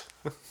guess.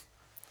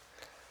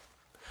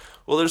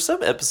 Well, there's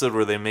some episode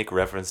where they make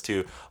reference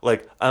to,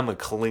 like, I'm a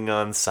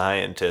Klingon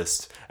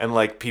scientist, and,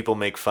 like, people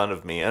make fun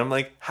of me. And I'm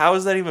like, how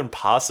is that even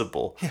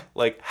possible? Yeah.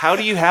 Like, how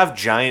do you have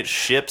giant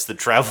ships that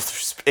travel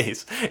through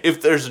space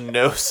if there's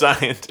no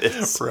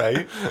scientists?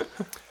 Right?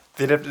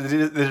 They're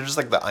just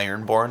like the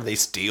Ironborn. They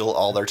steal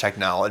all their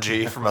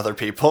technology from other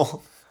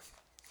people.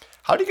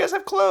 How do you guys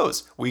have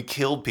clothes? We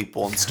killed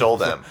people and stole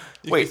them.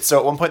 Wait, so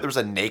at one point there was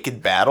a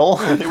naked battle?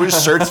 It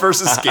was shirts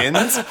versus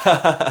skins?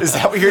 Is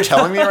that what you're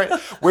telling me right?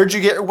 Where'd you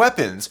get your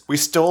weapons? We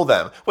stole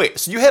them. Wait,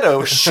 so you had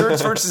a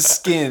shirts versus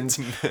skins,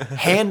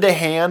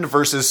 hand-to-hand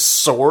versus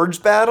swords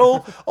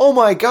battle? Oh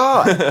my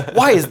god.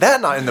 Why is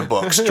that not in the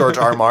books, George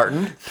R.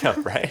 Martin? Yeah,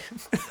 right.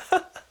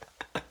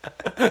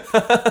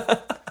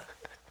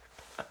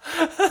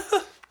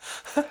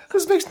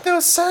 This makes no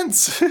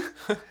sense.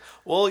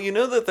 Well, you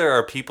know that there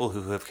are people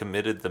who have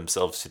committed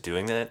themselves to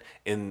doing that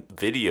in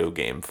video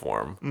game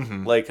form.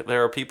 Mm-hmm. Like,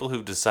 there are people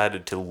who've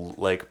decided to,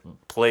 like,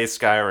 play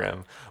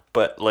Skyrim,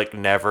 but, like,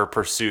 never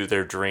pursue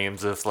their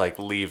dreams of, like,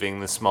 leaving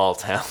the small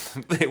town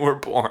that they were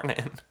born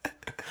in.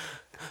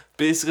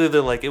 Basically,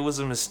 they're like, it was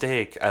a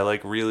mistake. I,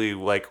 like, really,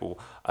 like,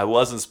 I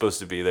wasn't supposed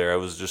to be there. I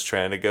was just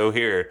trying to go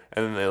here.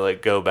 And then they,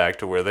 like, go back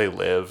to where they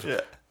live.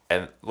 Yeah.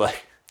 And,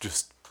 like,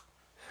 just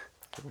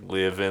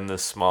live in the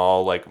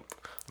small, like,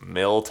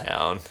 mill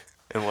town.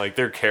 And, like,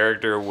 their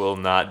character will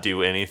not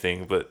do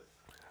anything but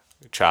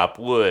chop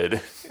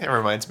wood. It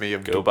reminds me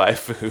of... Go buy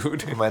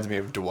food. It reminds me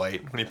of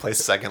Dwight when he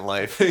plays Second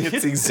Life.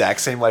 It's the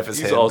exact same life as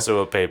him. He's also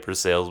a paper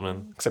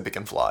salesman. Except he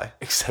can fly.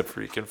 Except for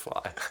he can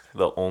fly.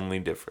 The only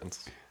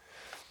difference.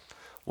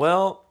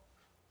 Well,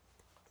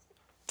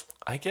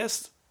 I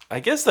guess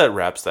that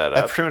wraps that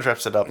up. That pretty much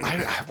wraps it up.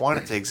 I want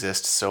it to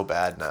exist so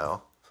bad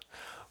now.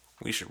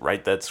 We should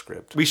write that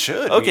script. We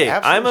should. Okay, We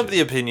I'm of absolutely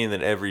the opinion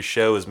that every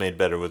show is made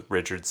better with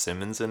Richard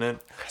Simmons in it.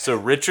 So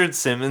Richard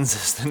Simmons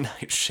is the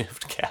night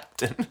shift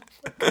captain.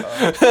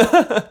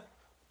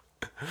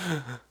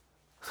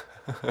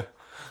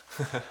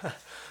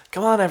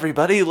 Come on,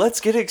 everybody,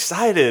 let's get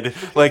excited.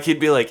 Like, he'd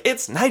be like,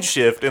 it's night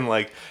shift. And,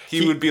 like,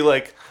 he would be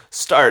like,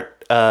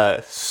 start,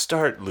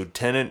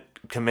 Lieutenant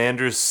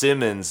Commander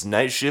Simmons,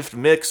 night shift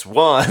mix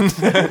 1.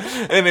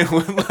 And it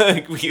would,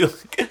 like, be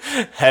like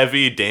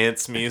heavy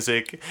dance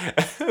music.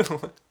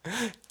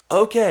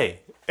 Okay,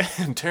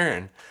 and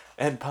turn,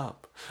 and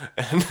pump.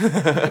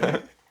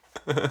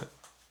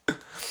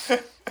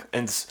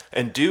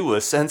 And do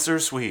a sensor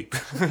sweep.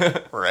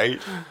 right.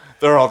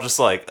 They're all just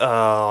like,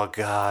 oh,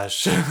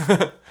 gosh.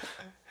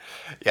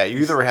 Yeah, you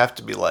either have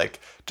to be like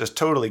just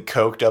totally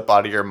coked up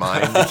out of your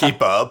mind to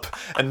keep up,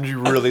 and you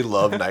really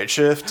love night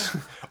shift,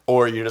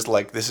 or you're just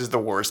like, this is the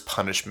worst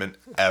punishment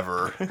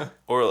ever.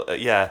 Or,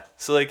 yeah,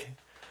 so, like,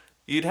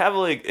 you'd have,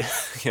 like,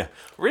 yeah,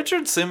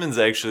 Richard Simmons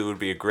actually would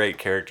be a great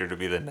character to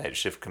be the night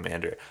shift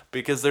commander,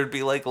 because there'd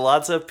be, like,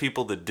 lots of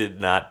people that did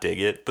not dig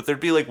it, but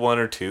there'd be, like, one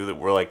or two that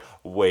were, like,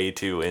 way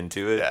too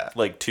into it, Yeah.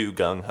 like, too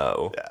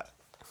gung-ho. Yeah.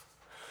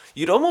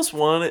 You'd almost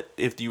want it,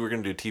 if you were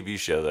going to do a TV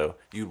show, though,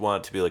 you'd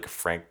want it to be like a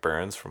Frank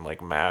Burns from, like,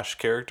 MASH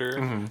character.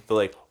 Mm-hmm. The,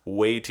 like,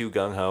 way too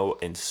gung-ho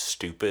and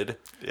stupid.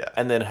 Yeah.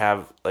 And then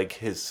have, like,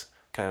 his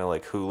kind of,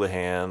 like,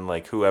 Houlihan,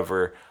 like,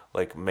 whoever,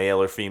 like,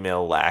 male or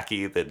female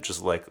lackey that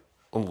just, like,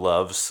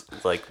 loves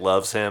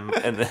him.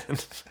 And then,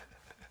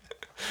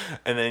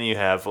 and then you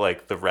have,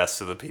 like, the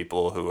rest of the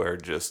people who are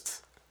just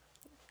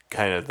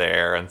kind of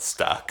there and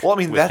stuck. Well, I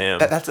mean, with him.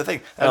 that's the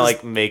thing. And,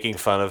 like, making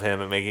fun of him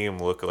and making him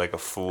look like a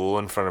fool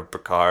in front of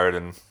Picard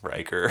and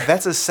Riker.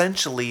 That's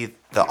essentially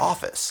The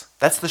Office.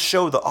 That's the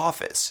show The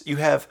Office. You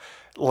have,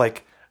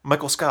 like,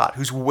 Michael Scott,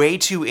 who's way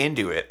too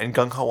into it and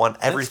gung-ho on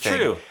everything.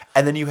 That's true.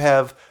 And then you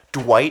have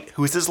Dwight,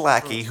 who is his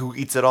lackey, who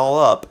eats it all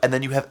up. And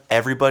then you have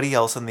everybody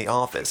else in the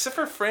office. Except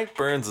for Frank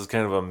Burns is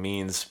kind of a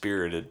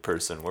mean-spirited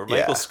person, where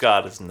Yeah. Michael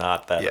Scott is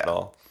not that at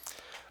all.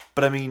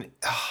 But, I mean,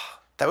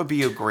 that would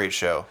be a great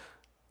show.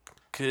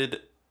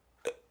 Could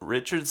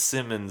Richard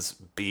Simmons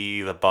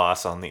be the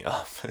boss on The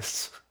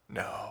Office?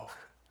 No.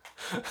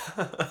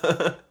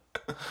 You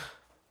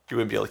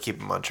wouldn't be able to keep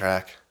him on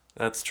track.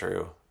 That's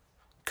true.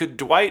 Could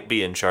Dwight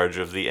be in charge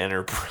of the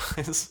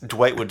Enterprise?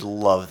 Dwight would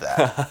love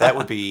that. That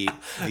would be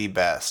the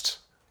best.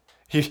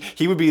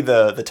 He would be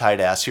the tight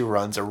ass who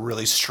runs a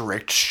really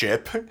strict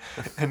ship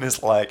and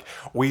is like,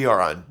 we are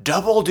on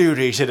double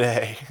duty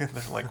today. And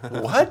they're like,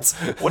 what?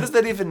 What does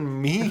that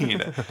even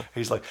mean?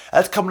 He's like,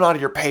 that's coming out of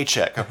your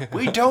paycheck.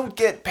 We don't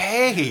get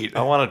paid.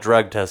 I want a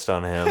drug test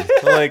on him.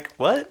 I'm like,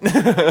 what?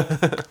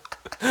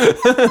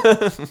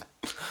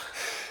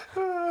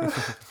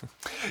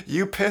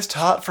 You pissed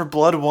hot for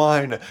blood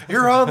wine.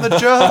 You're on the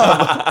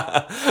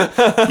job.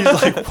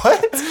 He's like,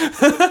 what?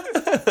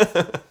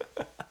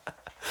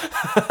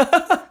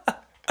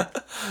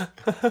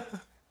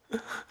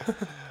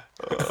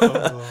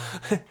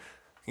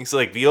 He's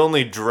like, the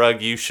only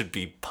drug you should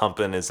be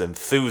pumping is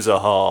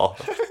Enthusahol.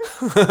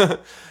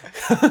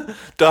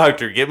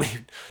 Doctor, give me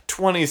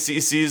 20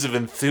 cc's of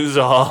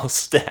Enthusahol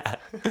stat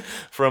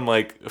from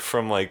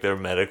their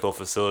medical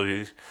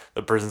facility.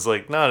 The person's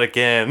like, not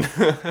again.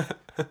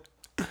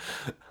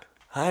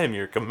 I am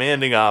your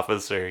commanding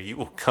officer. You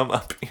will come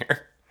up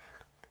here.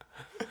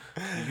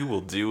 You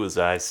will do as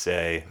I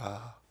say.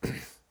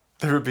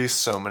 There would be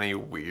so many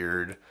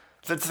weird...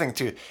 That's the thing,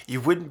 too. You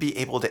wouldn't be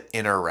able to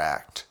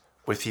interact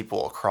with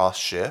people across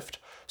shift.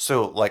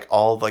 So, like,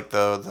 all, like,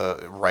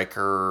 the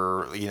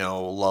Riker,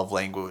 love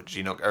language,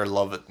 or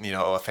love,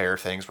 affair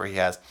things where he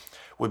has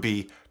would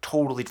be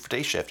totally for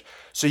day shift.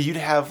 So you'd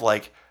have,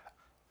 like,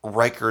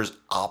 Riker's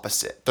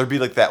opposite. There'd be,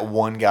 like, that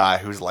one guy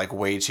who's, like,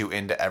 way too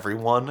into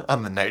everyone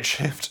on the night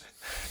shift.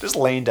 Just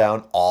laying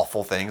down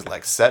awful things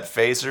like set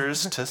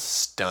phasers to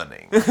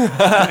stunning.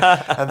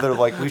 And they're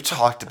like, we've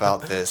talked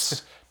about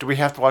this. Do we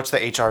have to watch the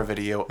HR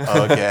video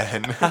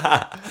again?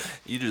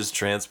 You just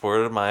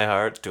transported my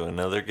heart to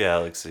another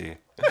galaxy.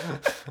 You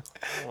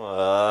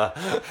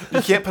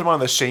can't put them on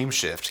the shame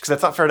shift because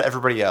that's not fair to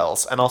everybody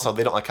else. And also,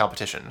 they don't like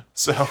competition.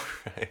 So,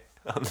 Right,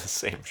 on the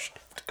same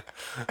shift.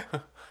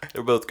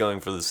 They're both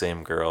going for the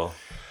same girl.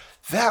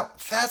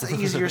 That's an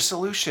easier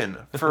solution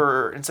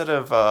for instead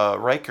of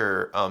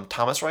Riker,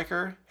 Thomas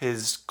Riker,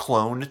 his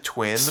cloned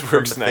twin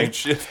Works night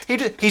shift.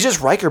 He's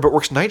just Riker, but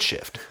works night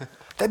shift.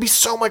 That'd be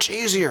so much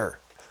easier.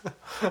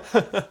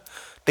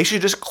 They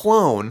should just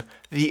clone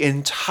the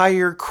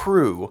entire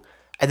crew,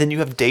 and then you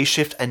have day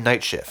shift and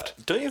night shift.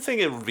 Don't you think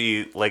it would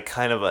be like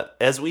kind of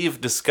as we've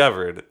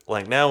discovered,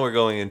 like now we're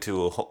going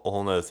into a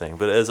whole nother thing,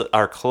 but as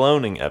our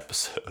cloning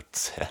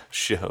episodes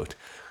showed,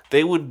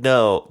 they wouldn't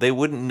know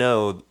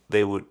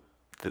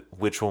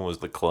which one was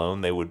the clone.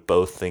 They would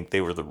both think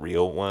they were the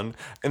real one,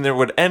 and there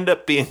would end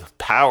up being a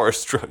power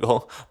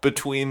struggle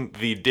between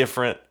the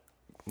different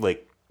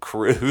like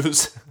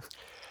crews.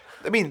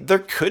 I mean, there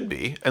could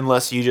be,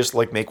 unless you just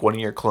like make one of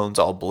your clones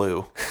all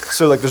blue.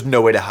 So like there's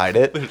no way to hide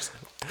it.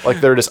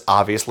 Like, they're just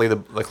obviously the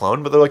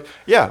clone, but they're like,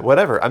 yeah,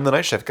 whatever, I'm the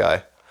night shift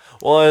guy.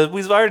 Well,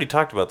 we've already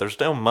talked about there's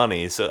no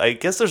money, so I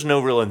guess there's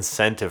no real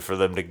incentive for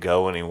them to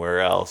go anywhere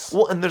else.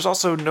 Well, and there's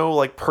also no,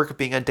 like, perk of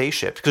being on day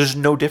shift, because there's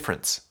no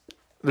difference.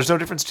 There's no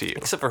difference to you.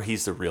 Except for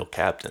he's the real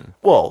captain.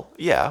 Well,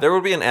 yeah. There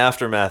would be an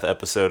aftermath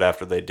episode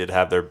after they did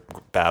have their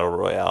battle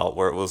royale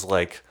where it was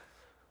like,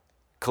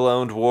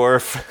 cloned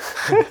Worf,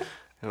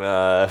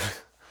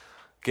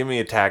 give me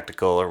a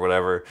tactical or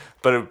whatever,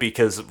 but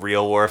because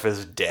real Worf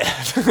is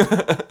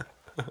dead.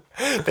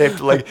 They have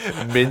to, like,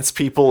 mince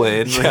people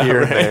in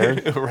here and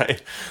there.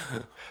 Right.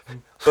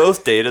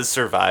 Both Datas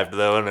survived,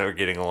 though, and they're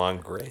getting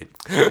along great.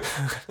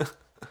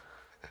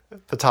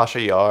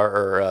 Natasha Yar,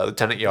 or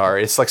Lieutenant Yar,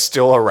 is, like,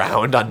 still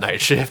around on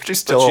night shift. She's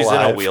still She's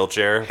alive. in a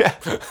wheelchair.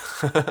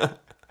 Yeah.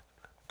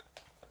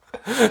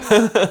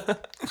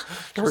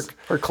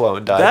 her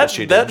clone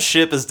died. That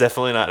ship is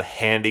definitely not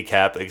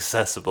handicap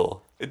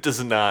accessible. It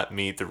does not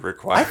meet the I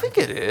requirement. think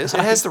it is.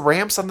 It has the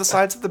ramps on the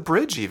sides of the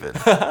bridge, even.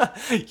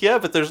 Yeah,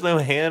 but there's no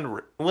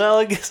hand. Well,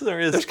 I guess there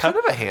is. There's kind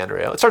of a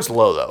handrail. It starts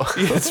low, though.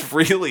 It's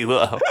really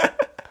low.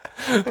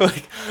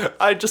 Like,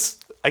 I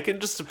can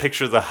just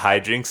picture the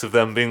hijinks of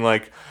them being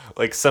like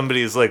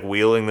somebody's like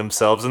wheeling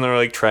themselves and they're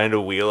like trying to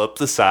wheel up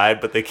the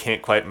side, but they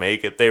can't quite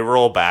make it. They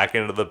roll back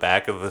into the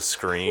back of the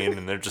screen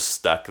and they're just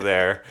stuck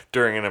there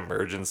during an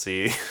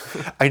emergency.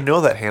 I know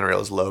that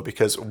handrail is low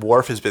because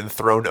Worf has been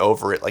thrown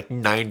over it like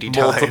 90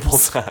 Multiple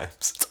times.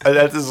 times.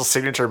 That is a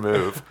signature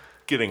move.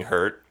 Getting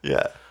hurt.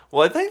 Yeah.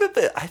 Well, I think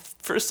that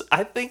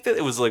I think that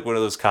it was like one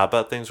of those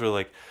cop-out things where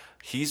like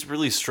he's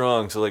really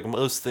strong, so like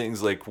most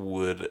things like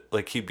would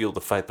like he'd be able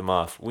to fight them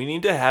off. We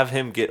need to have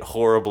him get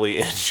horribly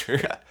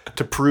injured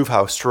To prove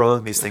how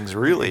strong these things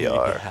really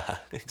are. Yeah,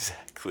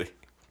 exactly.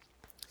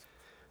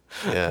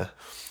 Yeah.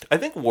 I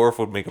think Worf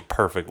would make a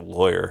perfect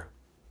lawyer.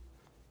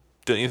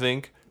 Don't you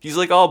think? He's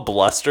like all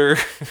bluster.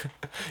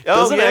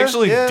 Doesn't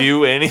actually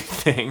do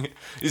anything.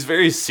 He's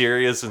very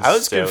serious and I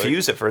was stoic.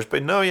 confused at first,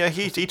 but no, yeah,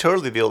 he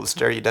totally be able to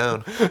stare you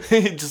down.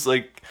 He'd just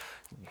like,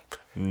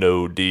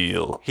 no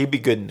deal. He'd be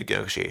good in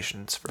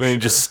negotiations for When sure.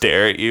 he'd just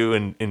stare at you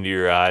and into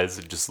your eyes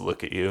and just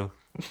look at you.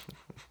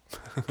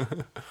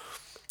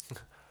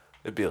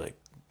 It'd be like,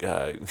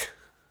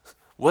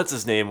 what's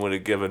his name would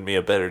have given me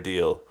a better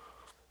deal?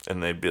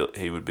 And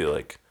he would be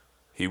like,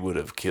 he would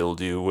have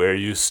killed you where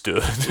you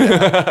stood.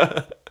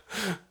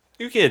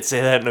 You can't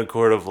say that in a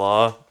court of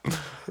law.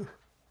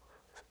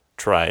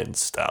 Try and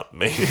stop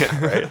me.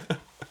 Yeah, right.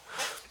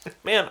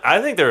 Man,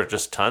 I think there are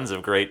just tons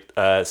of great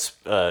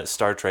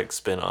Star Trek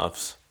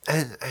spin-offs.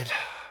 And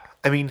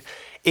I mean,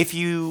 if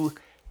you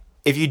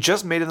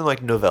just made them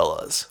like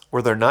novellas,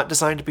 where they're not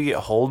designed to be a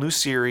whole new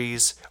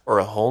series or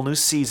a whole new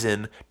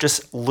season,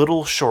 just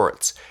little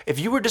shorts. If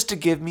you were just to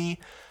give me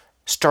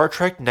Star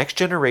Trek Next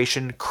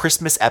Generation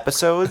Christmas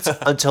episodes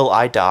until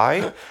I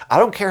die, I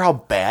don't care how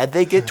bad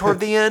they get toward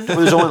the end, where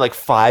there's only like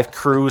 5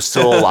 crews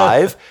still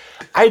alive,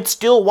 I'd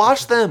still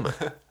watch them.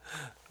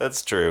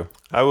 That's true.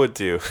 I would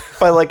too.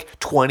 By like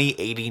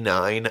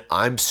 2089,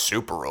 I'm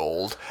super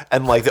old,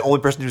 and like the only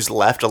person who's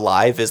left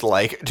alive is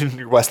like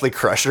Wesley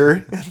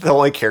Crusher. The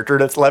only character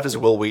that's left is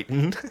Will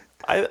Wheaton.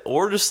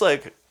 Or just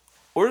like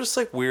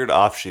weird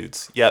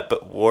offshoots. Yeah,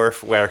 but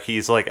Worf, where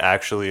he's like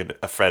actually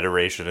a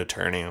Federation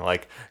attorney.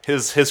 Like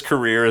his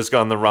career has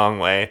gone the wrong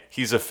way.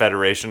 He's a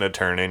Federation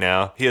attorney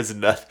now. He has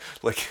not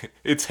like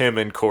it's him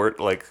in court.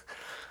 Like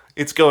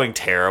it's going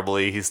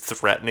terribly. He's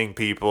threatening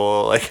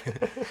people. Like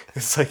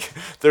it's like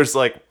there's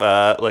like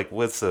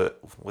what's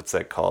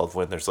that called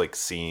when there's like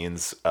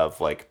scenes of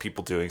like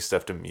people doing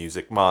stuff to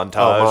music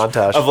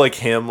montage of like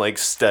him like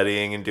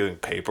studying and doing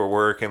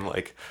paperwork and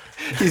like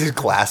These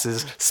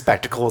glasses,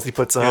 spectacles he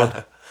puts on.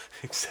 yeah,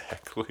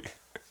 exactly.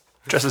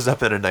 Dresses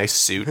up in a nice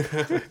suit.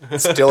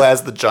 Still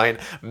has the giant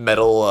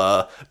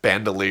metal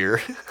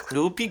bandolier. It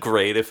would be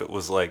great if it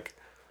was like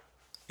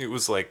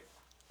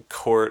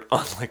court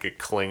on like a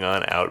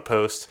Klingon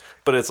outpost,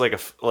 but it's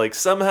like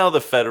somehow the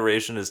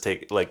Federation is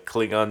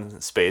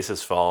Klingon space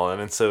has fallen,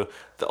 and so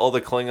all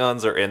the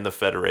Klingons are in the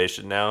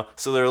Federation now,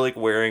 so they're like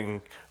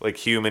wearing like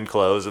human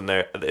clothes, and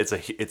it's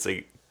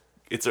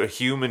a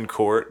human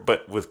court,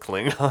 but with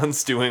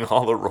Klingons doing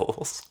all the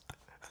roles.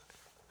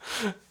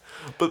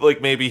 But like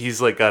maybe he's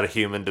like got a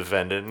human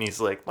defendant, and he's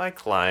like, my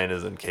client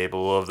is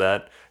incapable of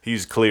that.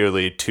 He's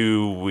clearly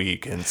too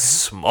weak and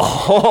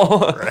small.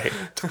 Right.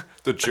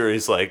 The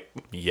jury's like,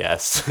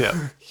 yes,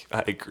 Yeah.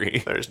 I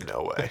agree. There's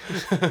no way.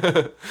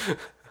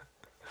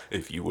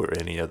 If you were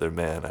any other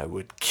man, I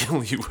would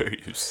kill you where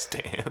you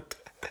stand.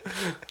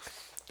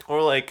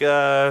 Or like,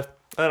 I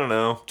don't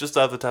know, just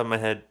off the top of my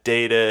head,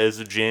 Data is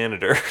a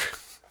janitor.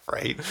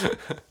 Right.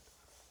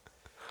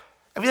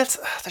 I mean,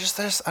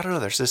 there's I don't know,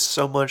 there's just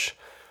so much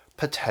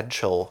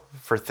potential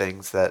for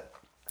things that,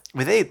 I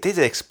mean, they did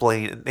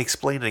explain and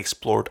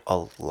explored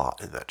a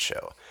lot in that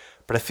show,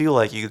 but I feel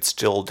like you could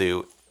still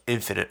do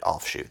infinite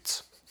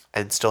offshoots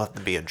and still have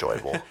to be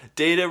enjoyable.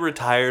 Data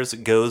retires,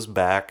 goes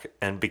back,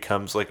 and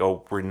becomes like a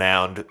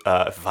renowned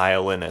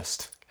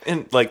violinist.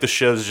 And like the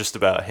show's just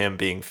about him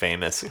being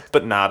famous,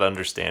 but not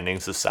understanding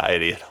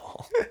society at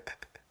all.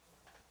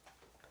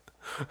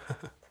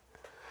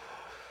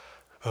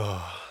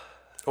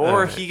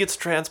 Or he gets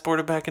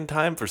transported back in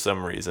time for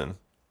some reason.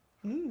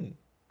 They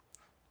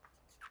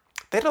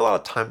had a lot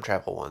of time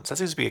travel ones. That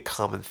seems to be a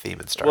common theme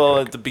in Star Well,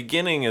 Trek. at the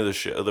beginning of the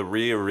show, the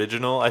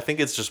original, I think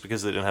it's just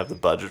because they didn't have the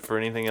budget for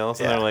anything else.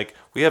 And Yeah. they're like,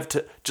 we have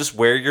to just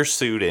wear your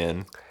suit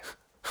in.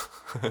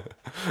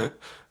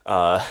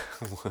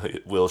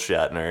 Will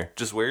Shatner,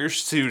 just wear your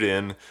suit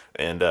in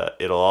and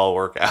it'll all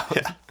work out.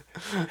 Yeah.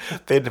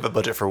 They didn't have a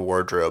budget for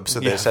wardrobe, so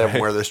they Yeah, just had them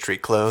wear their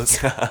street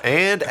clothes.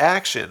 And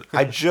action.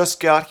 I just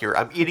got here.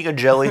 I'm eating a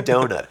jelly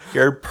donut.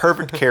 You're a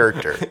perfect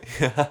character.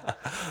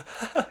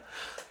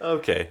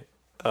 Okay.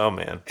 Oh,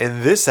 man.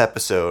 In this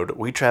episode,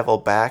 we travel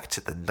back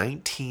to the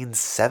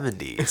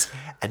 1970s,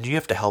 and you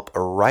have to help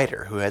a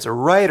writer who has a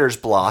writer's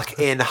block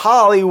in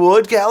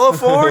Hollywood,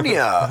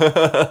 California.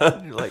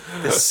 You're like,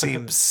 this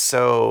seems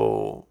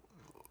so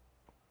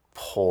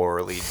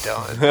poorly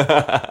done.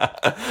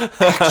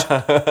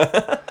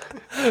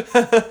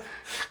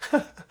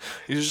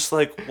 He's just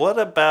like, what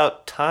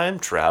about time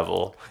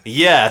travel?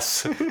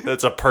 Yes,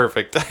 that's a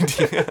perfect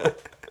idea.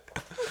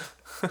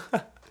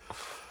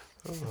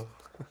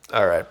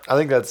 All right, I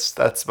think that's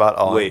about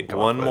all. Wait,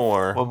 one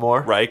more. One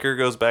more. Riker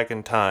goes back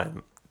in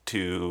time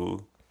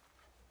to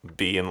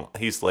be in.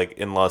 He's like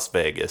in Las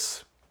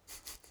Vegas,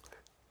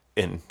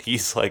 and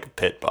he's like a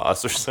pit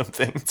boss or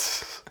something.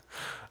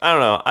 I don't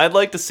know. I'd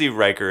like to see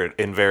Riker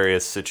in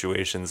various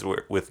situations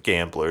with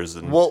gamblers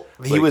and. Well,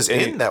 he was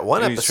and in that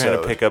one and He's trying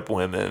episode. to pick up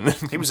women.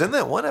 He was in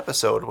that one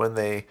episode when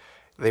they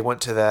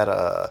went to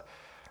that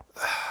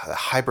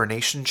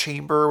hibernation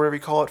chamber or whatever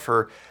you call it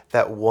for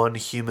that one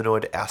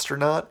humanoid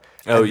astronaut.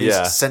 Oh, and these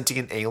yeah.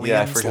 sentient Yeah, I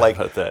aliens forgot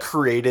about that.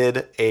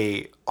 created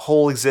a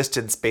whole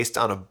existence based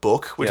on a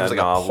book, which Yeah, was like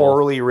novel. a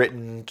poorly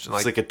written, It's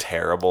like a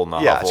terrible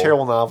novel. yeah, a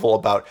terrible novel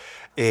about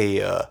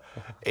a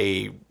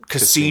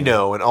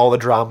casino and all the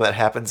drama that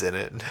happens in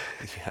it.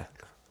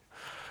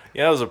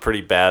 Yeah, it was a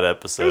pretty bad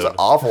episode. It was an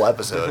awful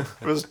episode.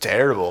 It was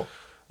terrible.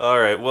 All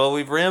right, well,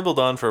 we've rambled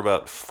on for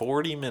about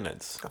 40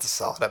 minutes. That's a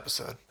solid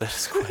episode. That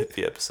is quite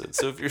the episode.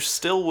 So if you're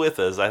still with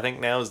us, I think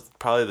now is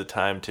probably the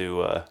time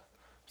to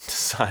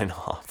sign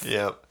off.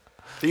 Yep.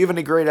 Do you have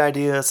any great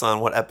ideas on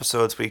what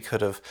episodes we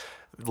could have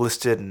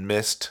listed and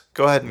missed?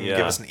 Go ahead and Yeah,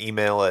 give us an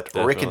email at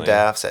definitely.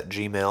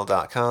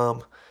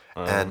 rickanddaffs@gmail.com,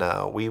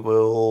 and we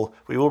will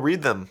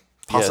read them,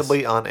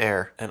 possibly on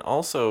air. And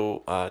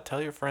also, tell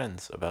your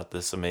friends about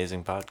this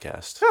amazing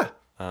podcast.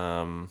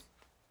 Yeah.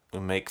 We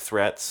make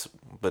threats,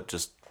 but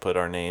just put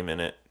our name in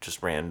it,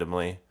 just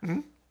randomly. Mm-hmm.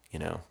 You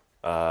know,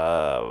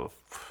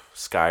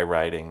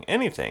 skywriting,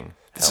 anything.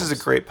 This is a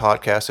great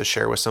podcast to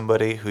share with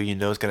somebody who you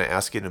know is going to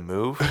ask you to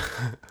move.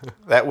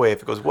 That way,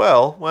 if it goes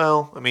well,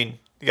 I mean,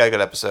 you got a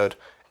good episode.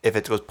 If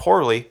it goes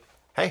poorly,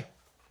 hey,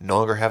 no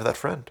longer have that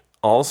friend.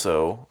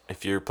 Also,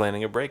 if you're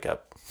planning a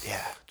breakup,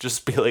 Yeah.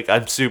 just be like,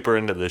 I'm super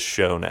into this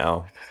show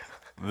now.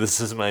 This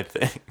is my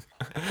thing.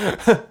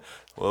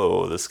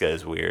 Whoa, this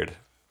guy's weird.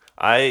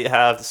 I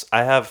have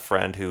a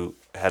friend who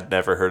had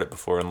never heard it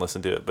before and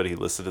listened to it, but he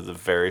listened to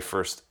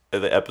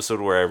the episode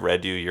where I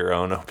read you your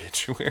own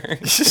obituary.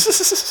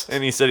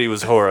 And he said he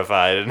was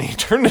horrified and he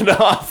turned it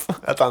off.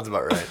 That sounds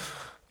about right.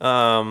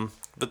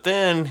 But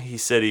then he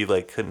said he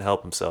couldn't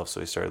help himself, so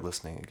he started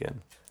listening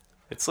again.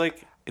 It's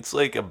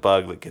like a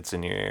bug that gets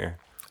in your ear.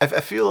 I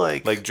feel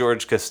like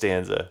George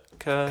Costanza.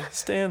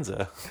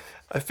 Costanza.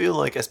 I feel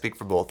like I speak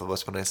for both of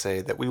us when I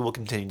say that we will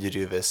continue to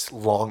do this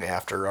long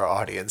after our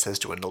audience has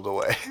dwindled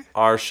away.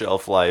 Our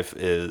shelf life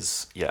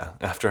is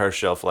after our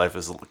shelf life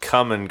is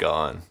come and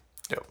gone.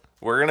 Yep.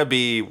 We're gonna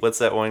be what's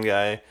that one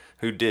guy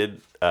who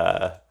did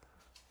the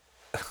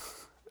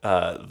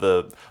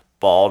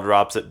ball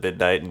drops at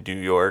midnight in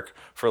New York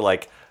for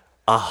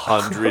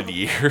 100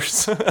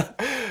 years.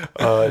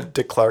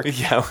 Dick Clark.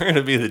 Yeah, we're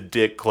gonna be the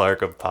Dick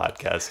Clark of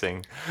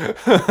podcasting.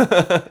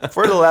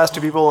 For the last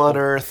two people on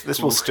Earth, this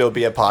will still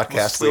be a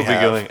podcast. Still we be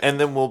have. going, and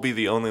then we'll be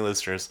the only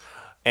listeners,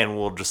 and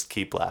we'll just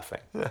keep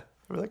laughing. Yeah.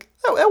 We're like,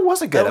 that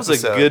was a good That was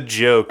episode. a good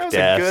joke, That was a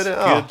Dad.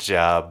 good- Good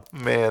job,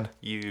 Man,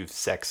 you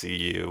sexy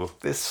you.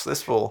 this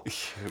will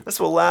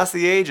last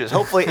the ages.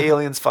 Hopefully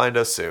aliens find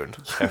us soon.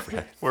 Yeah,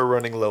 right. We're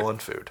running low on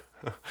food.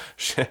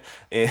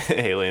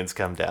 Aliens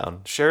come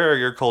down. Share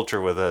your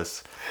culture with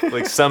us.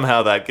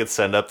 Somehow that gets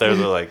sent up there.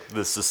 They're like,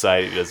 this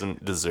society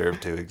doesn't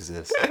deserve to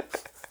exist.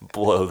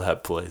 Blow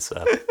that place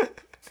up.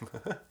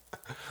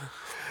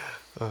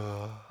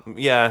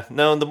 Yeah,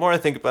 no, the more I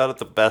think about it,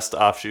 the best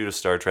offshoot of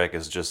Star Trek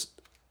is just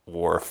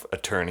Worf,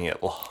 attorney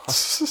at law.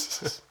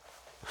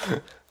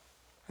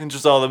 And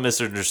just all the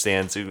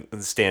misunderstandings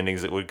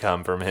that would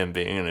come from him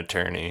being an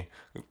attorney,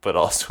 but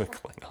also a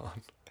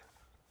Klingon.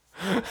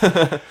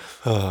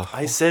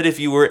 I said if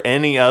you were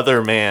any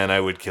other man, I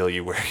would kill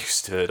you where you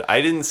stood. I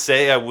didn't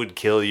say I would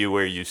kill you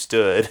where you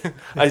stood.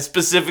 I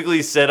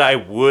specifically said I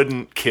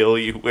wouldn't kill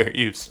you where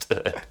you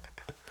stood.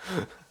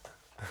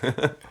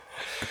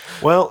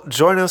 Well,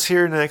 join us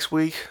here next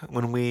week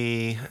when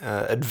we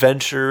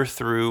adventure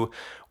through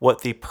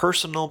what the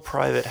personal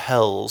private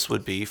hells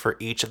would be for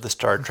each of the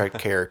Star Trek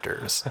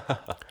characters.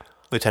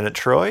 Lieutenant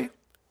Troy,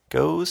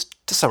 goes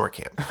to summer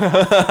camp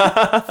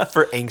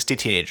for angsty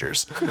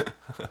teenagers.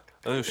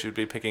 Oh, she'd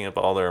be picking up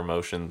all their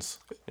emotions.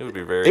 It would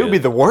be very. It would be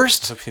the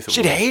worst. It would be the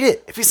She'd worst. hate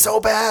it. It'd be so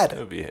bad. It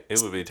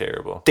would be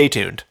terrible. Stay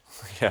tuned.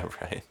 Yeah,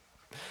 right.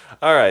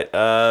 All right.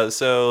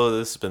 So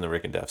this has been the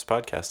Rick and Daphs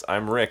podcast.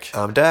 I'm Rick.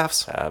 I'm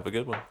Daphs. Have a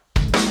good one.